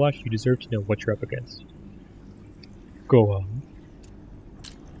defend the Watch, you deserve to know what you're up against. Go on.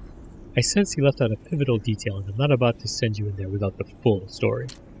 I sense he left out a pivotal detail, and I'm not about to send you in there without the full story.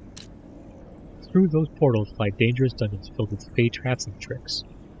 Through those portals lie dangerous dungeons filled with Fey traps and tricks.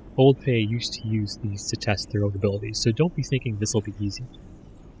 Old Fey used to use these to test their own abilities, so don't be thinking this'll be easy.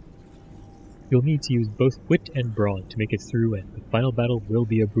 You'll need to use both wit and brawn to make it through, and the final battle will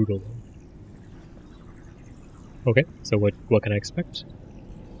be a brutal one. Okay, so what can I expect?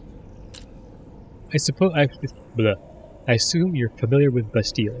 I assume you're familiar with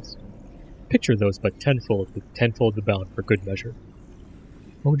Bastilles. Picture those, but tenfold the bound for good measure.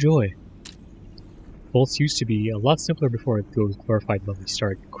 Oh joy. Vaults used to be a lot simpler before those glorified mummies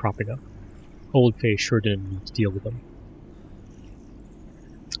started cropping up. Old Fey sure didn't need to deal with them.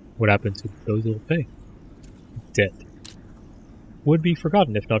 What happened to those old Fey? Dead. Would be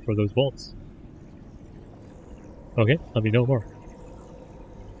forgotten if not for those vaults. Okay, let me know more.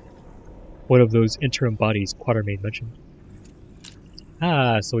 What of those interim bodies Quatermain mentioned?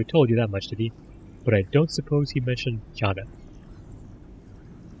 Ah, so he told you that much, did he? but I don't suppose he mentioned Yana.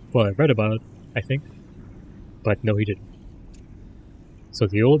 Well, I read about it, I think, but no he didn't. So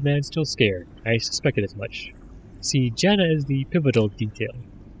the old man's still scared. I suspected as much. See, Janna is the pivotal detail.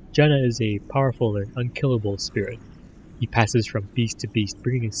 Janna is a powerful and unkillable spirit. He passes from beast to beast,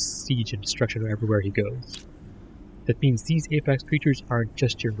 bringing siege and destruction everywhere he goes. That means these Apex creatures aren't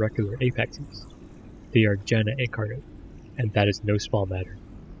just your regular Apexes. They are Janna incarnate, and that is no small matter.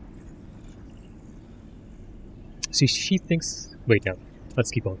 See, she thinks... Wait, no.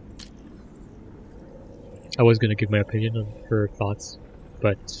 Let's keep on. I was going to give my opinion on her thoughts,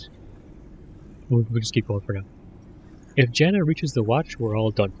 but we'll just keep going for now. If Janna reaches the Watch, we're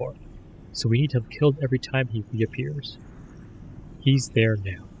all done for. So we need him killed every time he reappears. He's there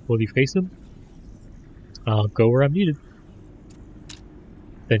now. Will you face him? I'll go where I'm needed.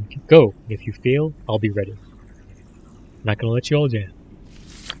 Then go. If you fail, I'll be ready. I'm not gonna let you all down.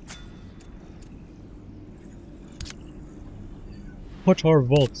 What are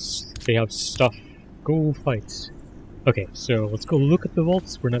vaults? They have stuff. Go fight. Okay, so let's go look at the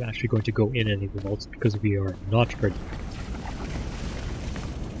vaults. We're not actually going to go in any of the vaults because we are not ready.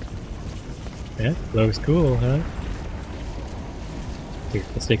 Yeah, looks cool, huh? Here,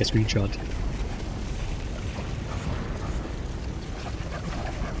 let's take a screenshot.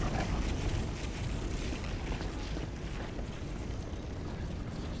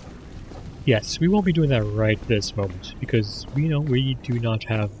 Yes, we won't be doing that right this moment, because we do not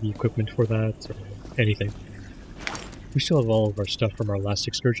have the equipment for that or anything. We still have all of our stuff from our last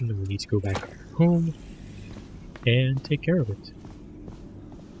excursion, and we need to go back home and take care of it.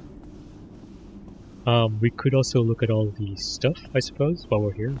 We could also look at all the stuff, I suppose, while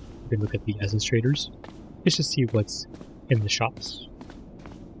we're here. We can look at the essence traders, just to see what's in the shops.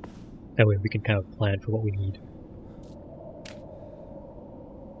 That way we can kind of plan for what we need.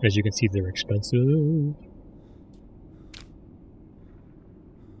 As you can see, they're expensive.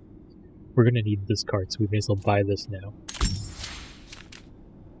 We're gonna need this card, so we may as well buy this now.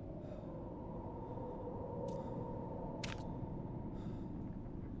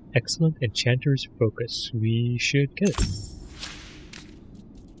 Excellent Enchanter's Focus. We should get it.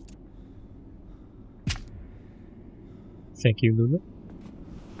 Thank you, Lula.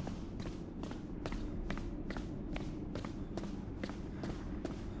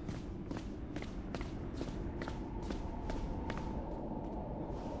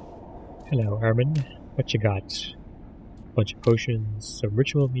 Hello, Armin. What you got? Bunch of potions, some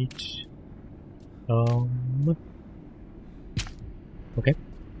ritual meat. Okay,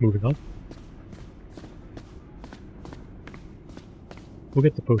 moving on. We'll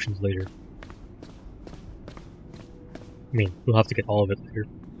get the potions later. I mean, we'll have to get all of it later.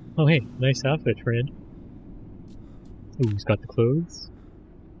 Oh hey, nice outfit, friend. Ooh, he's got the clothes.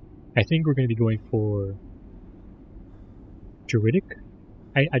 I think we're going to be going for Druidic.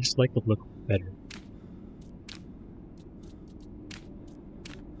 I just like the look better.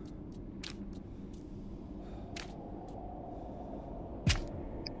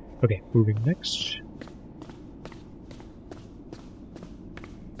 Okay, moving next.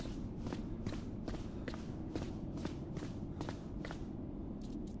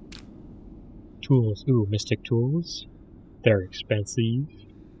 Tools. Ooh, mystic tools. They're expensive.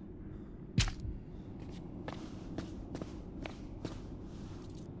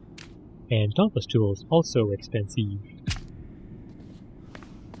 And dauntless tools, also expensive.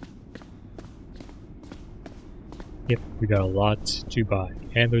 Yep, we got a lot to buy.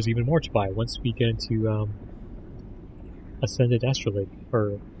 And there's even more to buy once we get into Ascended Astrolabe,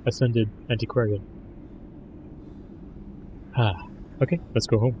 or Ascended Antiquarian. Okay, let's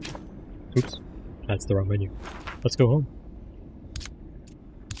go home. Oops, that's the wrong menu. Let's go home.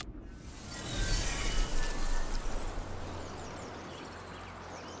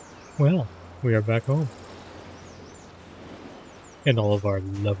 Well, we are back home. And all of our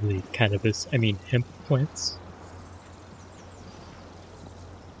lovely hemp plants.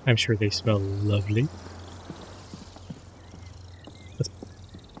 I'm sure they smell lovely. Let's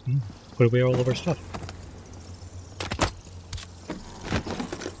put away all of our stuff.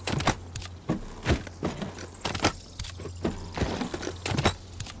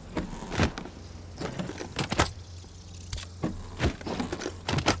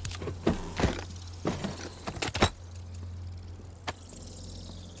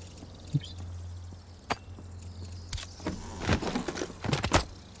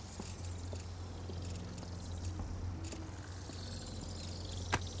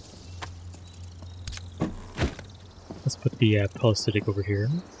 Let's put the parasitic over here.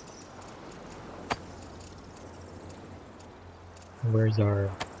 Where's our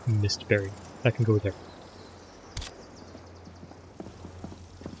mistberry? That can go there.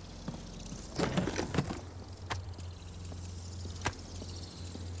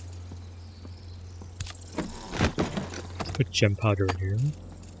 Let's put gem powder in here.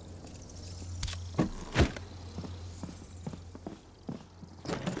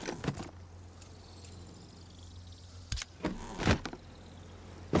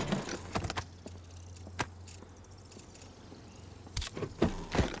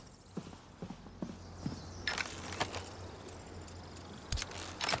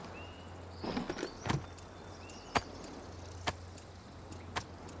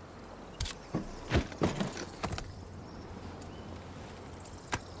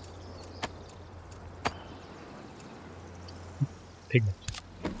 Pigment.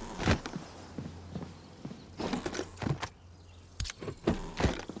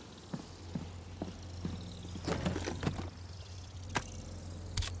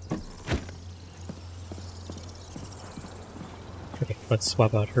 Okay, let's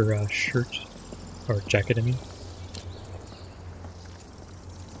swap out her shirt, or jacket, I mean.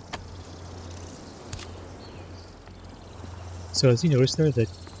 So as you notice there that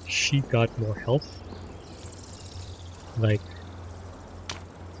she got more health, like,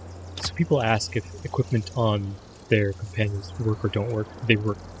 so people ask if equipment on their companions work or don't work. They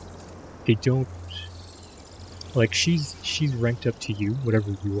work. They don't, like, she's ranked up to you,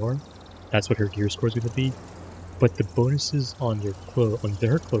 whatever you are. That's what her gear score is going to be. But the bonuses on your on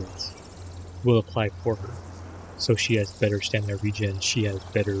their clothes will apply for her. So she has better stamina regen. She has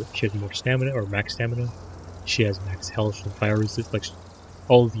more stamina or max stamina. She has max health and fire resist. Like,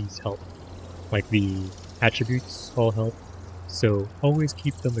 all these help. Like, the attributes all help. So always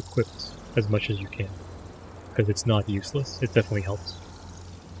keep them equipped as much as you can, because it's not useless. It definitely helps.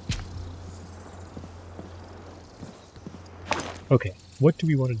 Okay, what do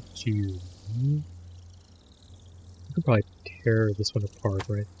we want to do? We could probably tear this one apart,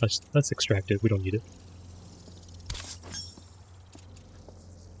 right? Let's extract it. We don't need it.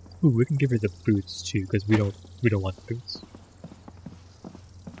 Ooh, we can give her the boots too, because we don't want the boots.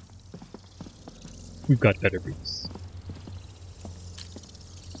 We've got better boots.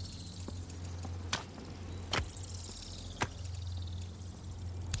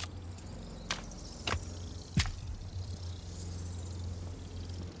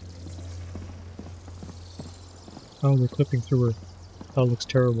 Oh, they're clipping through her. That looks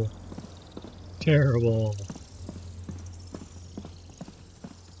terrible. Terrible.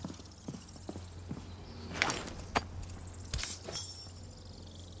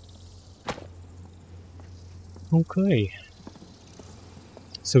 Okay.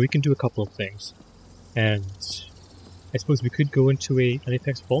 So we can do a couple of things. And I suppose we could go into an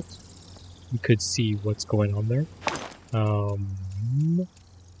apex vault. We could see what's going on there.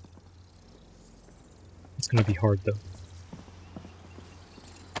 It's gonna be hard though.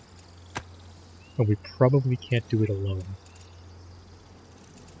 And we probably can't do it alone.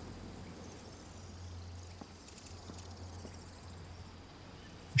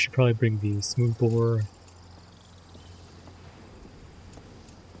 We should probably bring the smooth bore.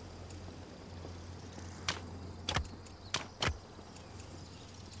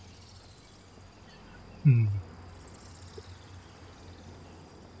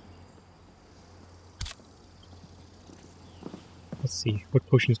 Let's see, what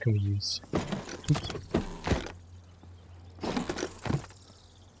potions can we use? Oops.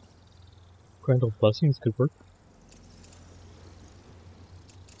 Grand Old Blessings could work.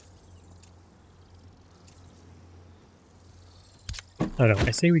 I don't know,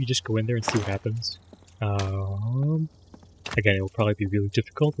 I say we just go in there and see what happens. Again, it will probably be really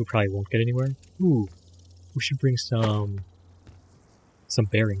difficult, we probably won't get anywhere. Ooh, we should bring some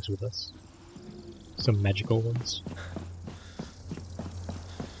bearings with us. Some magical ones.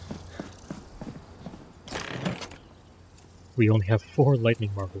 We only have 4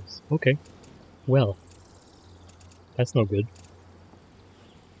 lightning marbles. Okay. Well. That's no good.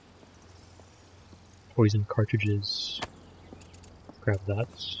 Poison cartridges. Grab that.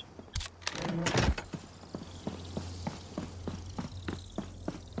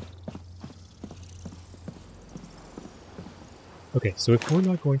 Okay, so if we're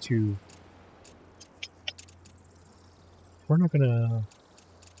not going to... If we're not gonna...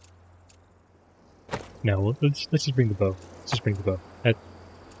 No, let's just bring the bow. Let's just bring the bow. It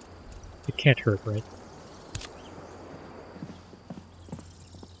can't hurt, right?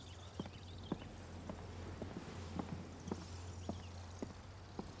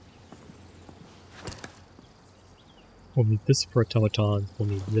 We'll need this for automaton, we'll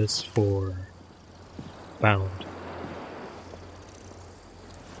need this for bound.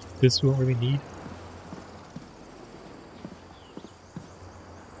 this we won't really need.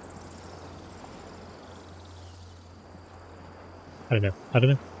 I don't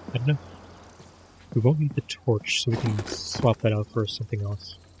know. We won't need the torch, so we can swap that out for something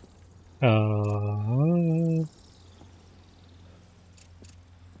else.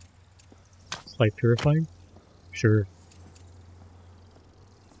 Slight purifying? Sure.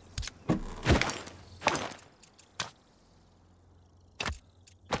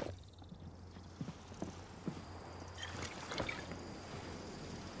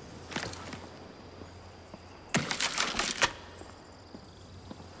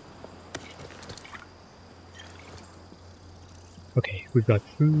 Okay, we've got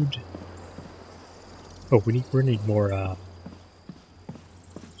food. Oh, we're gonna need more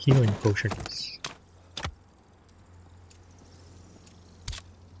healing potions.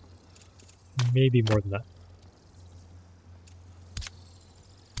 Maybe more than that.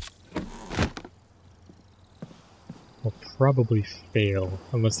 We'll probably fail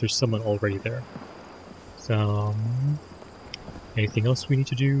unless there's someone already there. Anything else we need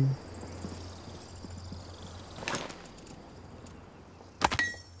to do?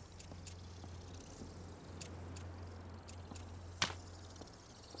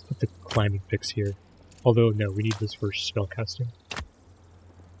 The climbing picks here. Although, no, we need this for spell casting.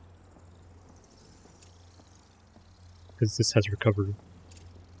 Because this has recovery.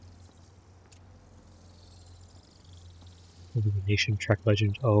 Illumination, track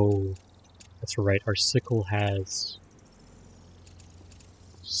legend. Oh, that's right. Our sickle has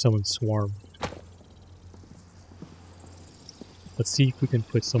summon swarm. Let's see if we can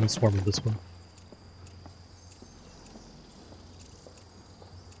put summon swarm in this one.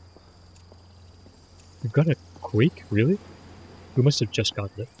 We've got a quake? Really? We must have just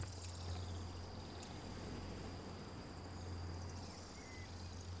gotten it.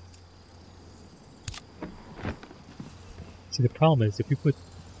 See, the problem is, if we put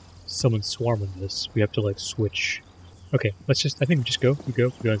summon swarm in this, we have to, like, switch. Okay, I think we just go. We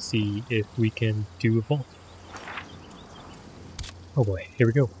go and see if we can do a vault. Oh boy, here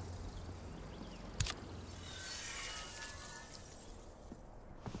we go.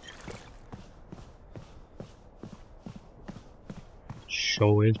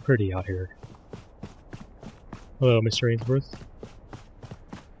 Sure is pretty out here. Hello, Mr. Ainsworth.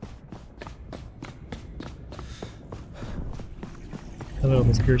 Hello,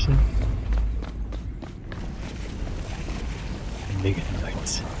 Miss Pierson. Naked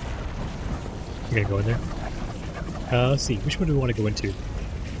night. You're gonna go in there? Let's see, which one do we want to go into?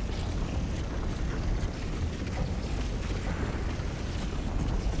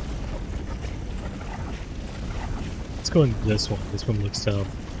 Let's go into this one. This one looks,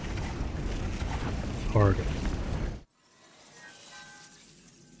 harder.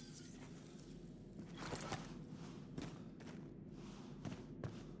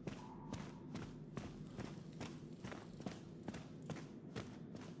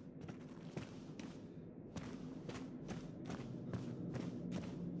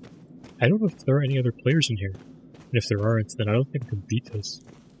 I don't know if there are any other players in here. And if there aren't, then I don't think we can beat this.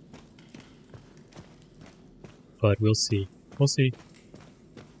 But we'll see. We'll see.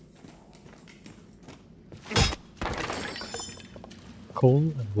 Coal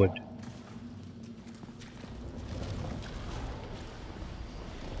and wood.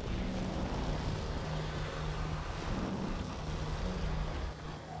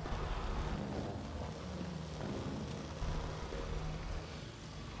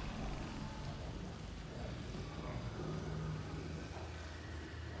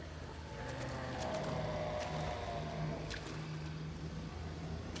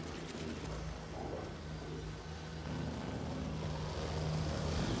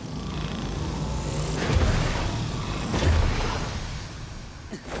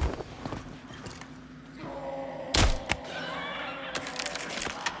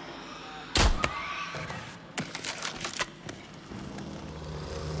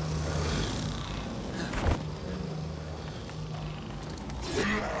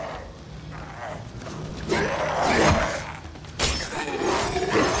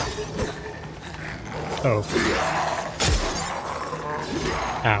 Oh.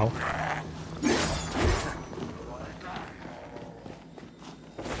 Ow.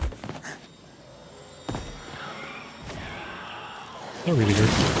 That really hurt.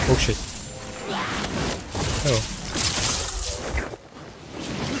 Oh shit. Oh.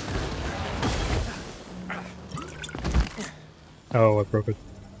 Oh, I broke a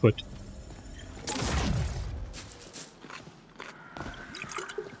foot.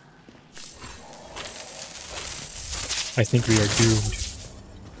 I think we are doomed.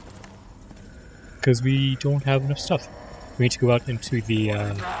 Because we don't have enough stuff. We need to go out into the,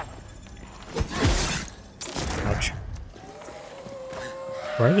 ouch.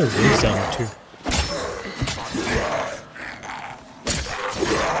 Why are there wolves down there, too?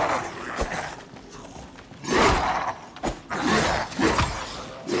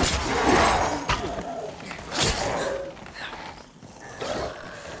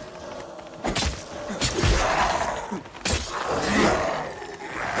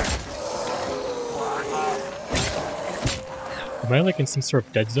 Am I like in some sort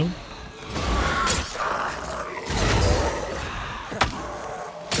of dead zone?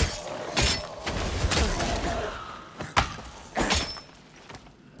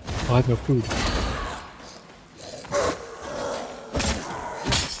 Oh, I have no food.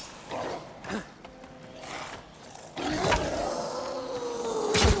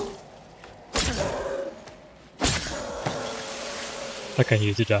 Like I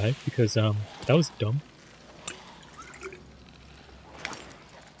needed to die because that was dumb.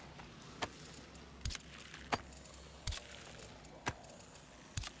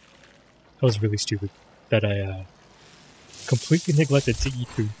 That was really stupid that I completely neglected to eat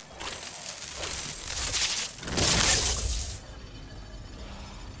food.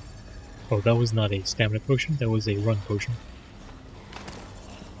 Oh, that was not a stamina potion, that was a run potion.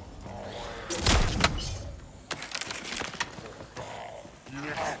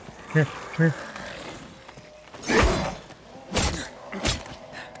 Here, come here.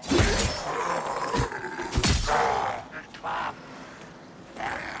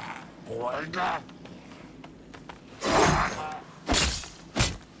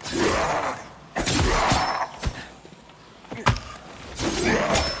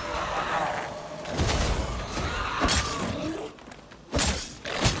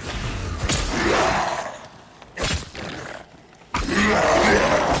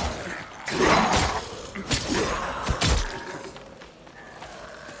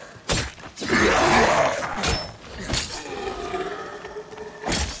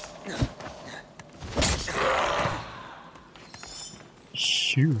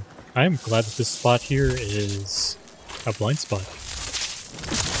 Shoot. I'm glad that this spot here is a blind spot.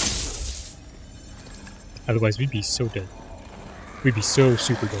 Otherwise we'd be so dead. We'd be so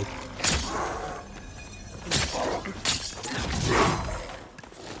super dead.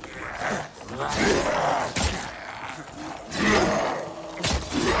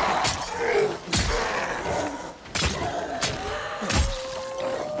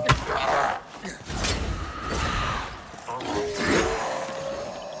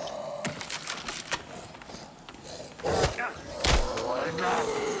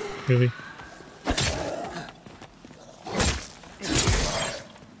 Really?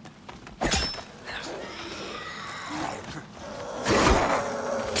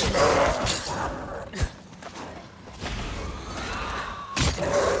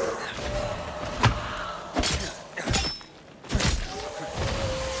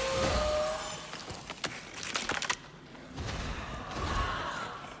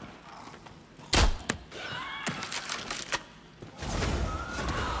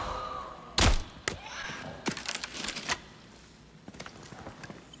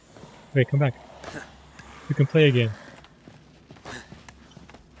 Wait, come back. We can play again.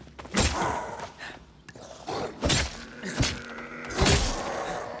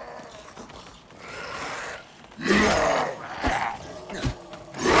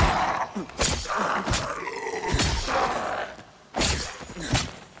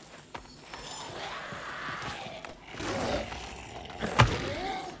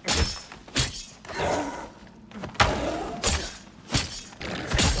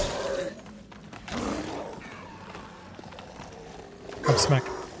 Come smack.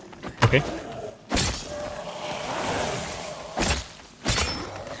 Okay.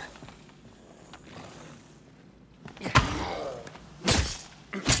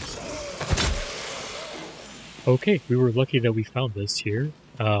 Okay, we were lucky that we found this here.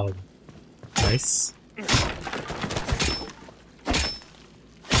 Nice.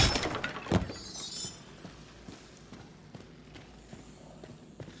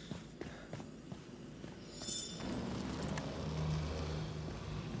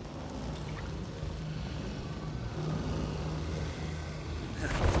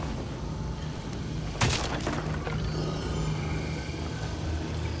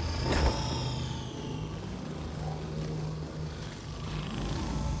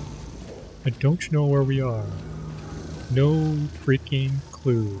 I don't know where we are. No freaking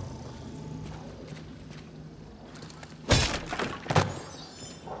clue.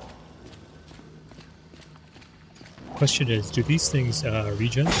 Question is, do these things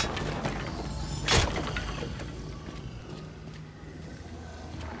regen?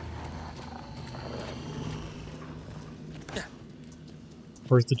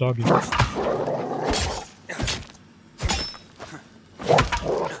 Where's the doggy? I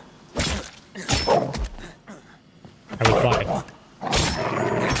was blocking.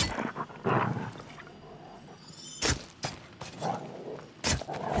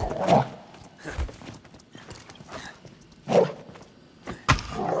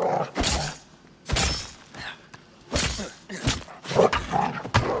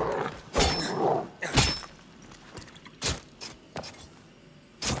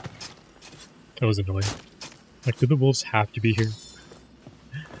 That was annoying. Like, do the wolves have to be here?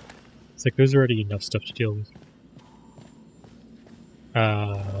 It's like there's already enough stuff to deal with.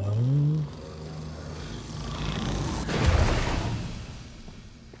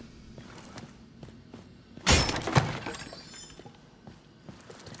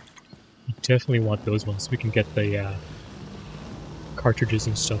 You definitely want those ones so we can get the cartridges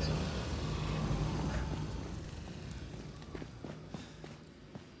and stuff.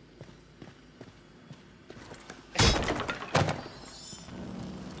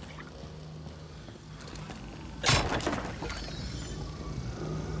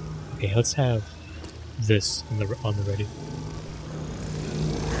 Okay, let's have this on the ready.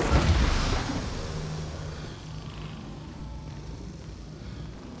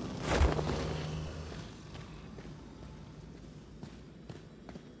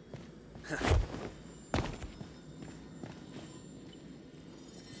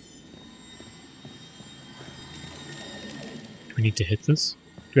 Do we need to hit this? Do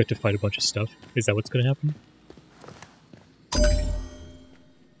we have to fight a bunch of stuff? Is that what's going to happen?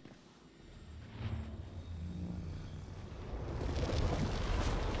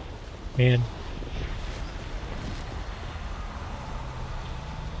 Man.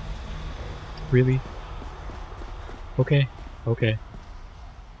 Really? Okay, okay.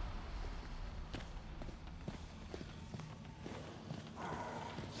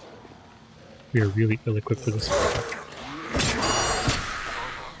 We are really ill-equipped for this.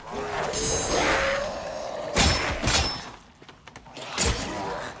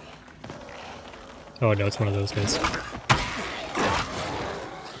 Oh no, it's one of those guys.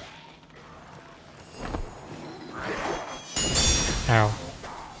 Ow.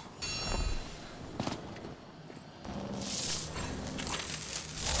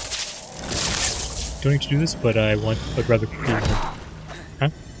 Don't need to do this, but I'd rather prefer it. Huh?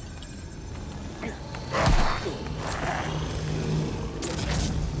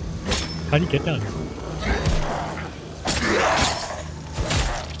 How do you get down here?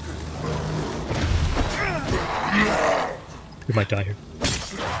 We might die here.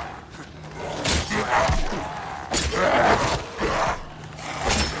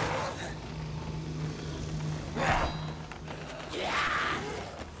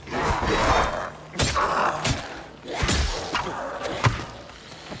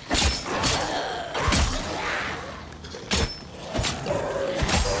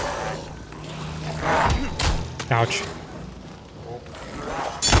 Ouch.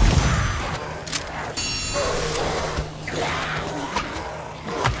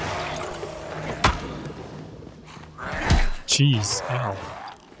 Jeez, ow.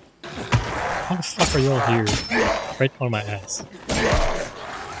 How the fuck are you all here? Right on my ass.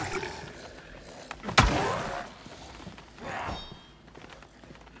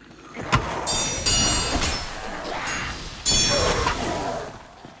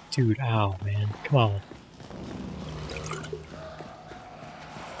 Dude, ow, man. Come on.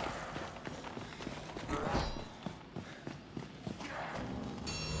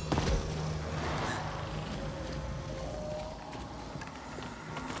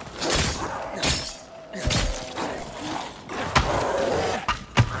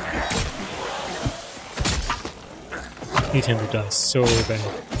 Need him to die so bad.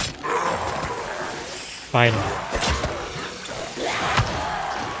 Finally.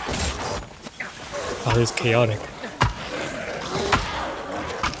 Oh, this is chaotic.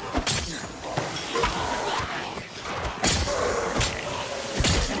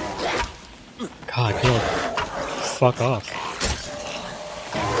 God, no. Fuck off.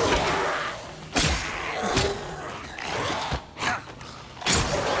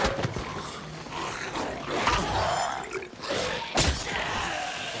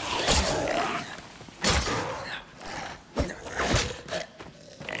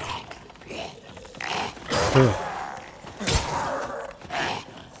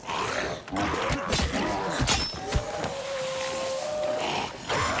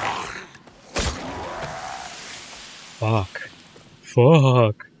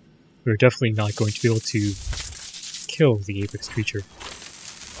 Fuck. We're definitely not going to be able to kill the apex creature.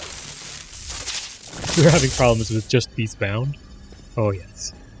 We're having problems with just these bound. Oh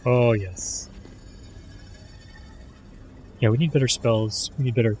yes. Oh yes. Yeah, we need better spells, we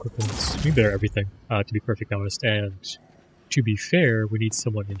need better equipment, we need better everything, to be perfectly honest, and to be fair, we need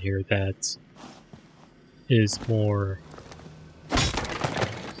someone in here that is more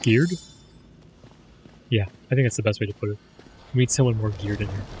geared? Yeah, I think that's the best way to put it. We need someone more geared in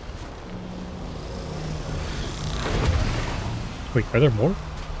here. Wait, are there more?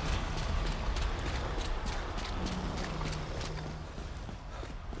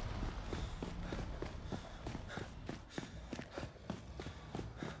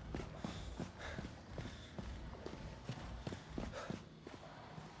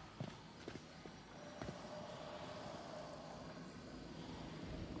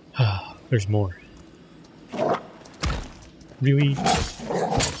 There's more. Really?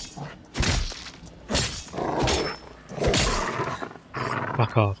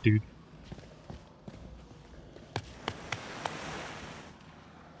 Fuck off, dude.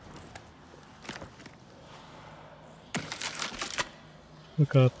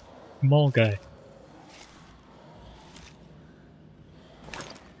 Look up. Mall guy.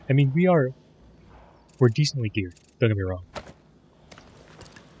 I mean, we're decently geared, don't get me wrong.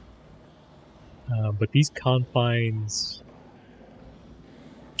 But these confines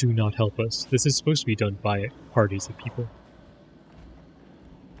do not help us. This is supposed to be done by parties of people.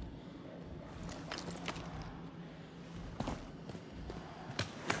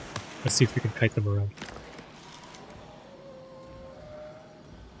 Let's see if we can kite them around.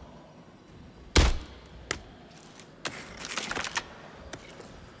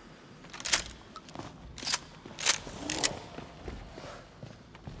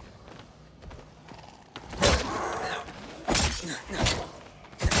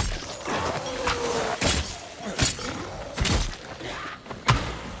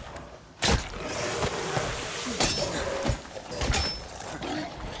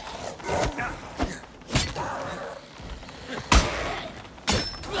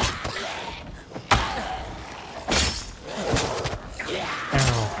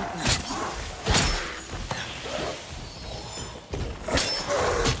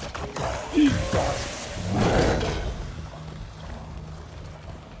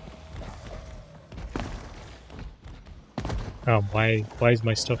 Why is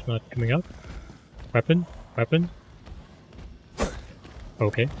my stuff not coming up? Weapon? Weapon?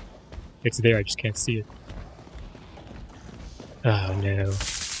 Okay. It's there, I just can't see it. Oh no.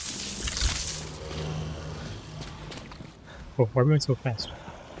 Oh, why are we going so fast?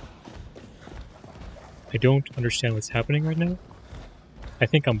 I don't understand what's happening right now. I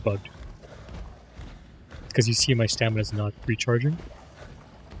think I'm bugged. Because you see my stamina's not recharging.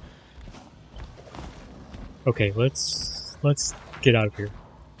 Okay, let's get out of here.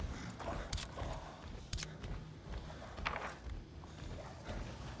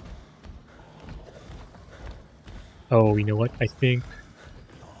 Oh, you know what? I think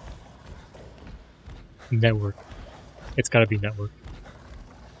network. It's gotta be network.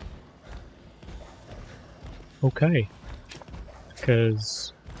 Okay.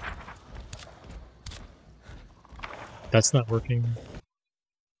 Because that's not working.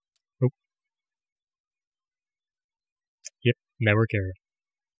 Oh. Yep, network error.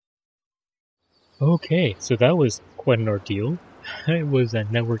 Okay, so that was quite an ordeal. It was a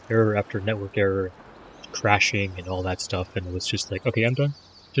network error after network error, crashing and all that stuff, and it was just like, okay, I'm done.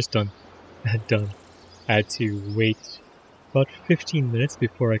 Just done. Done. I had to wait about 15 minutes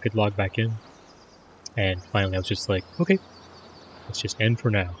before I could log back in. And finally I was just like, okay, let's just end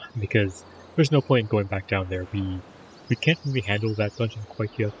for now, because there's no point in going back down there. We can't really handle that dungeon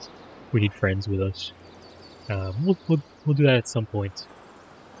quite yet. We need friends with us. We'll do that at some point,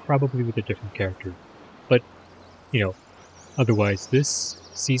 probably with a different character. But, you know, otherwise this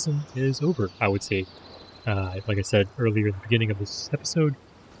season is over, I would say. Like I said earlier in the beginning of this episode,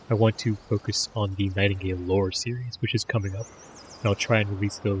 I want to focus on the Nightingale lore series, which is coming up. And I'll try and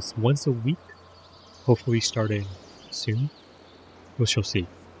release those once a week, hopefully starting soon. We shall see.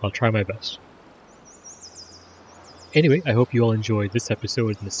 I'll try my best. Anyway, I hope you all enjoyed this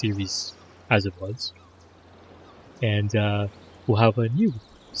episode in the series as it was. And we'll have a new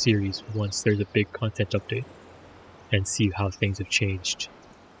series once there's a big content update and see how things have changed.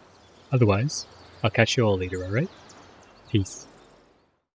 Otherwise, I'll catch you all later, alright? Peace.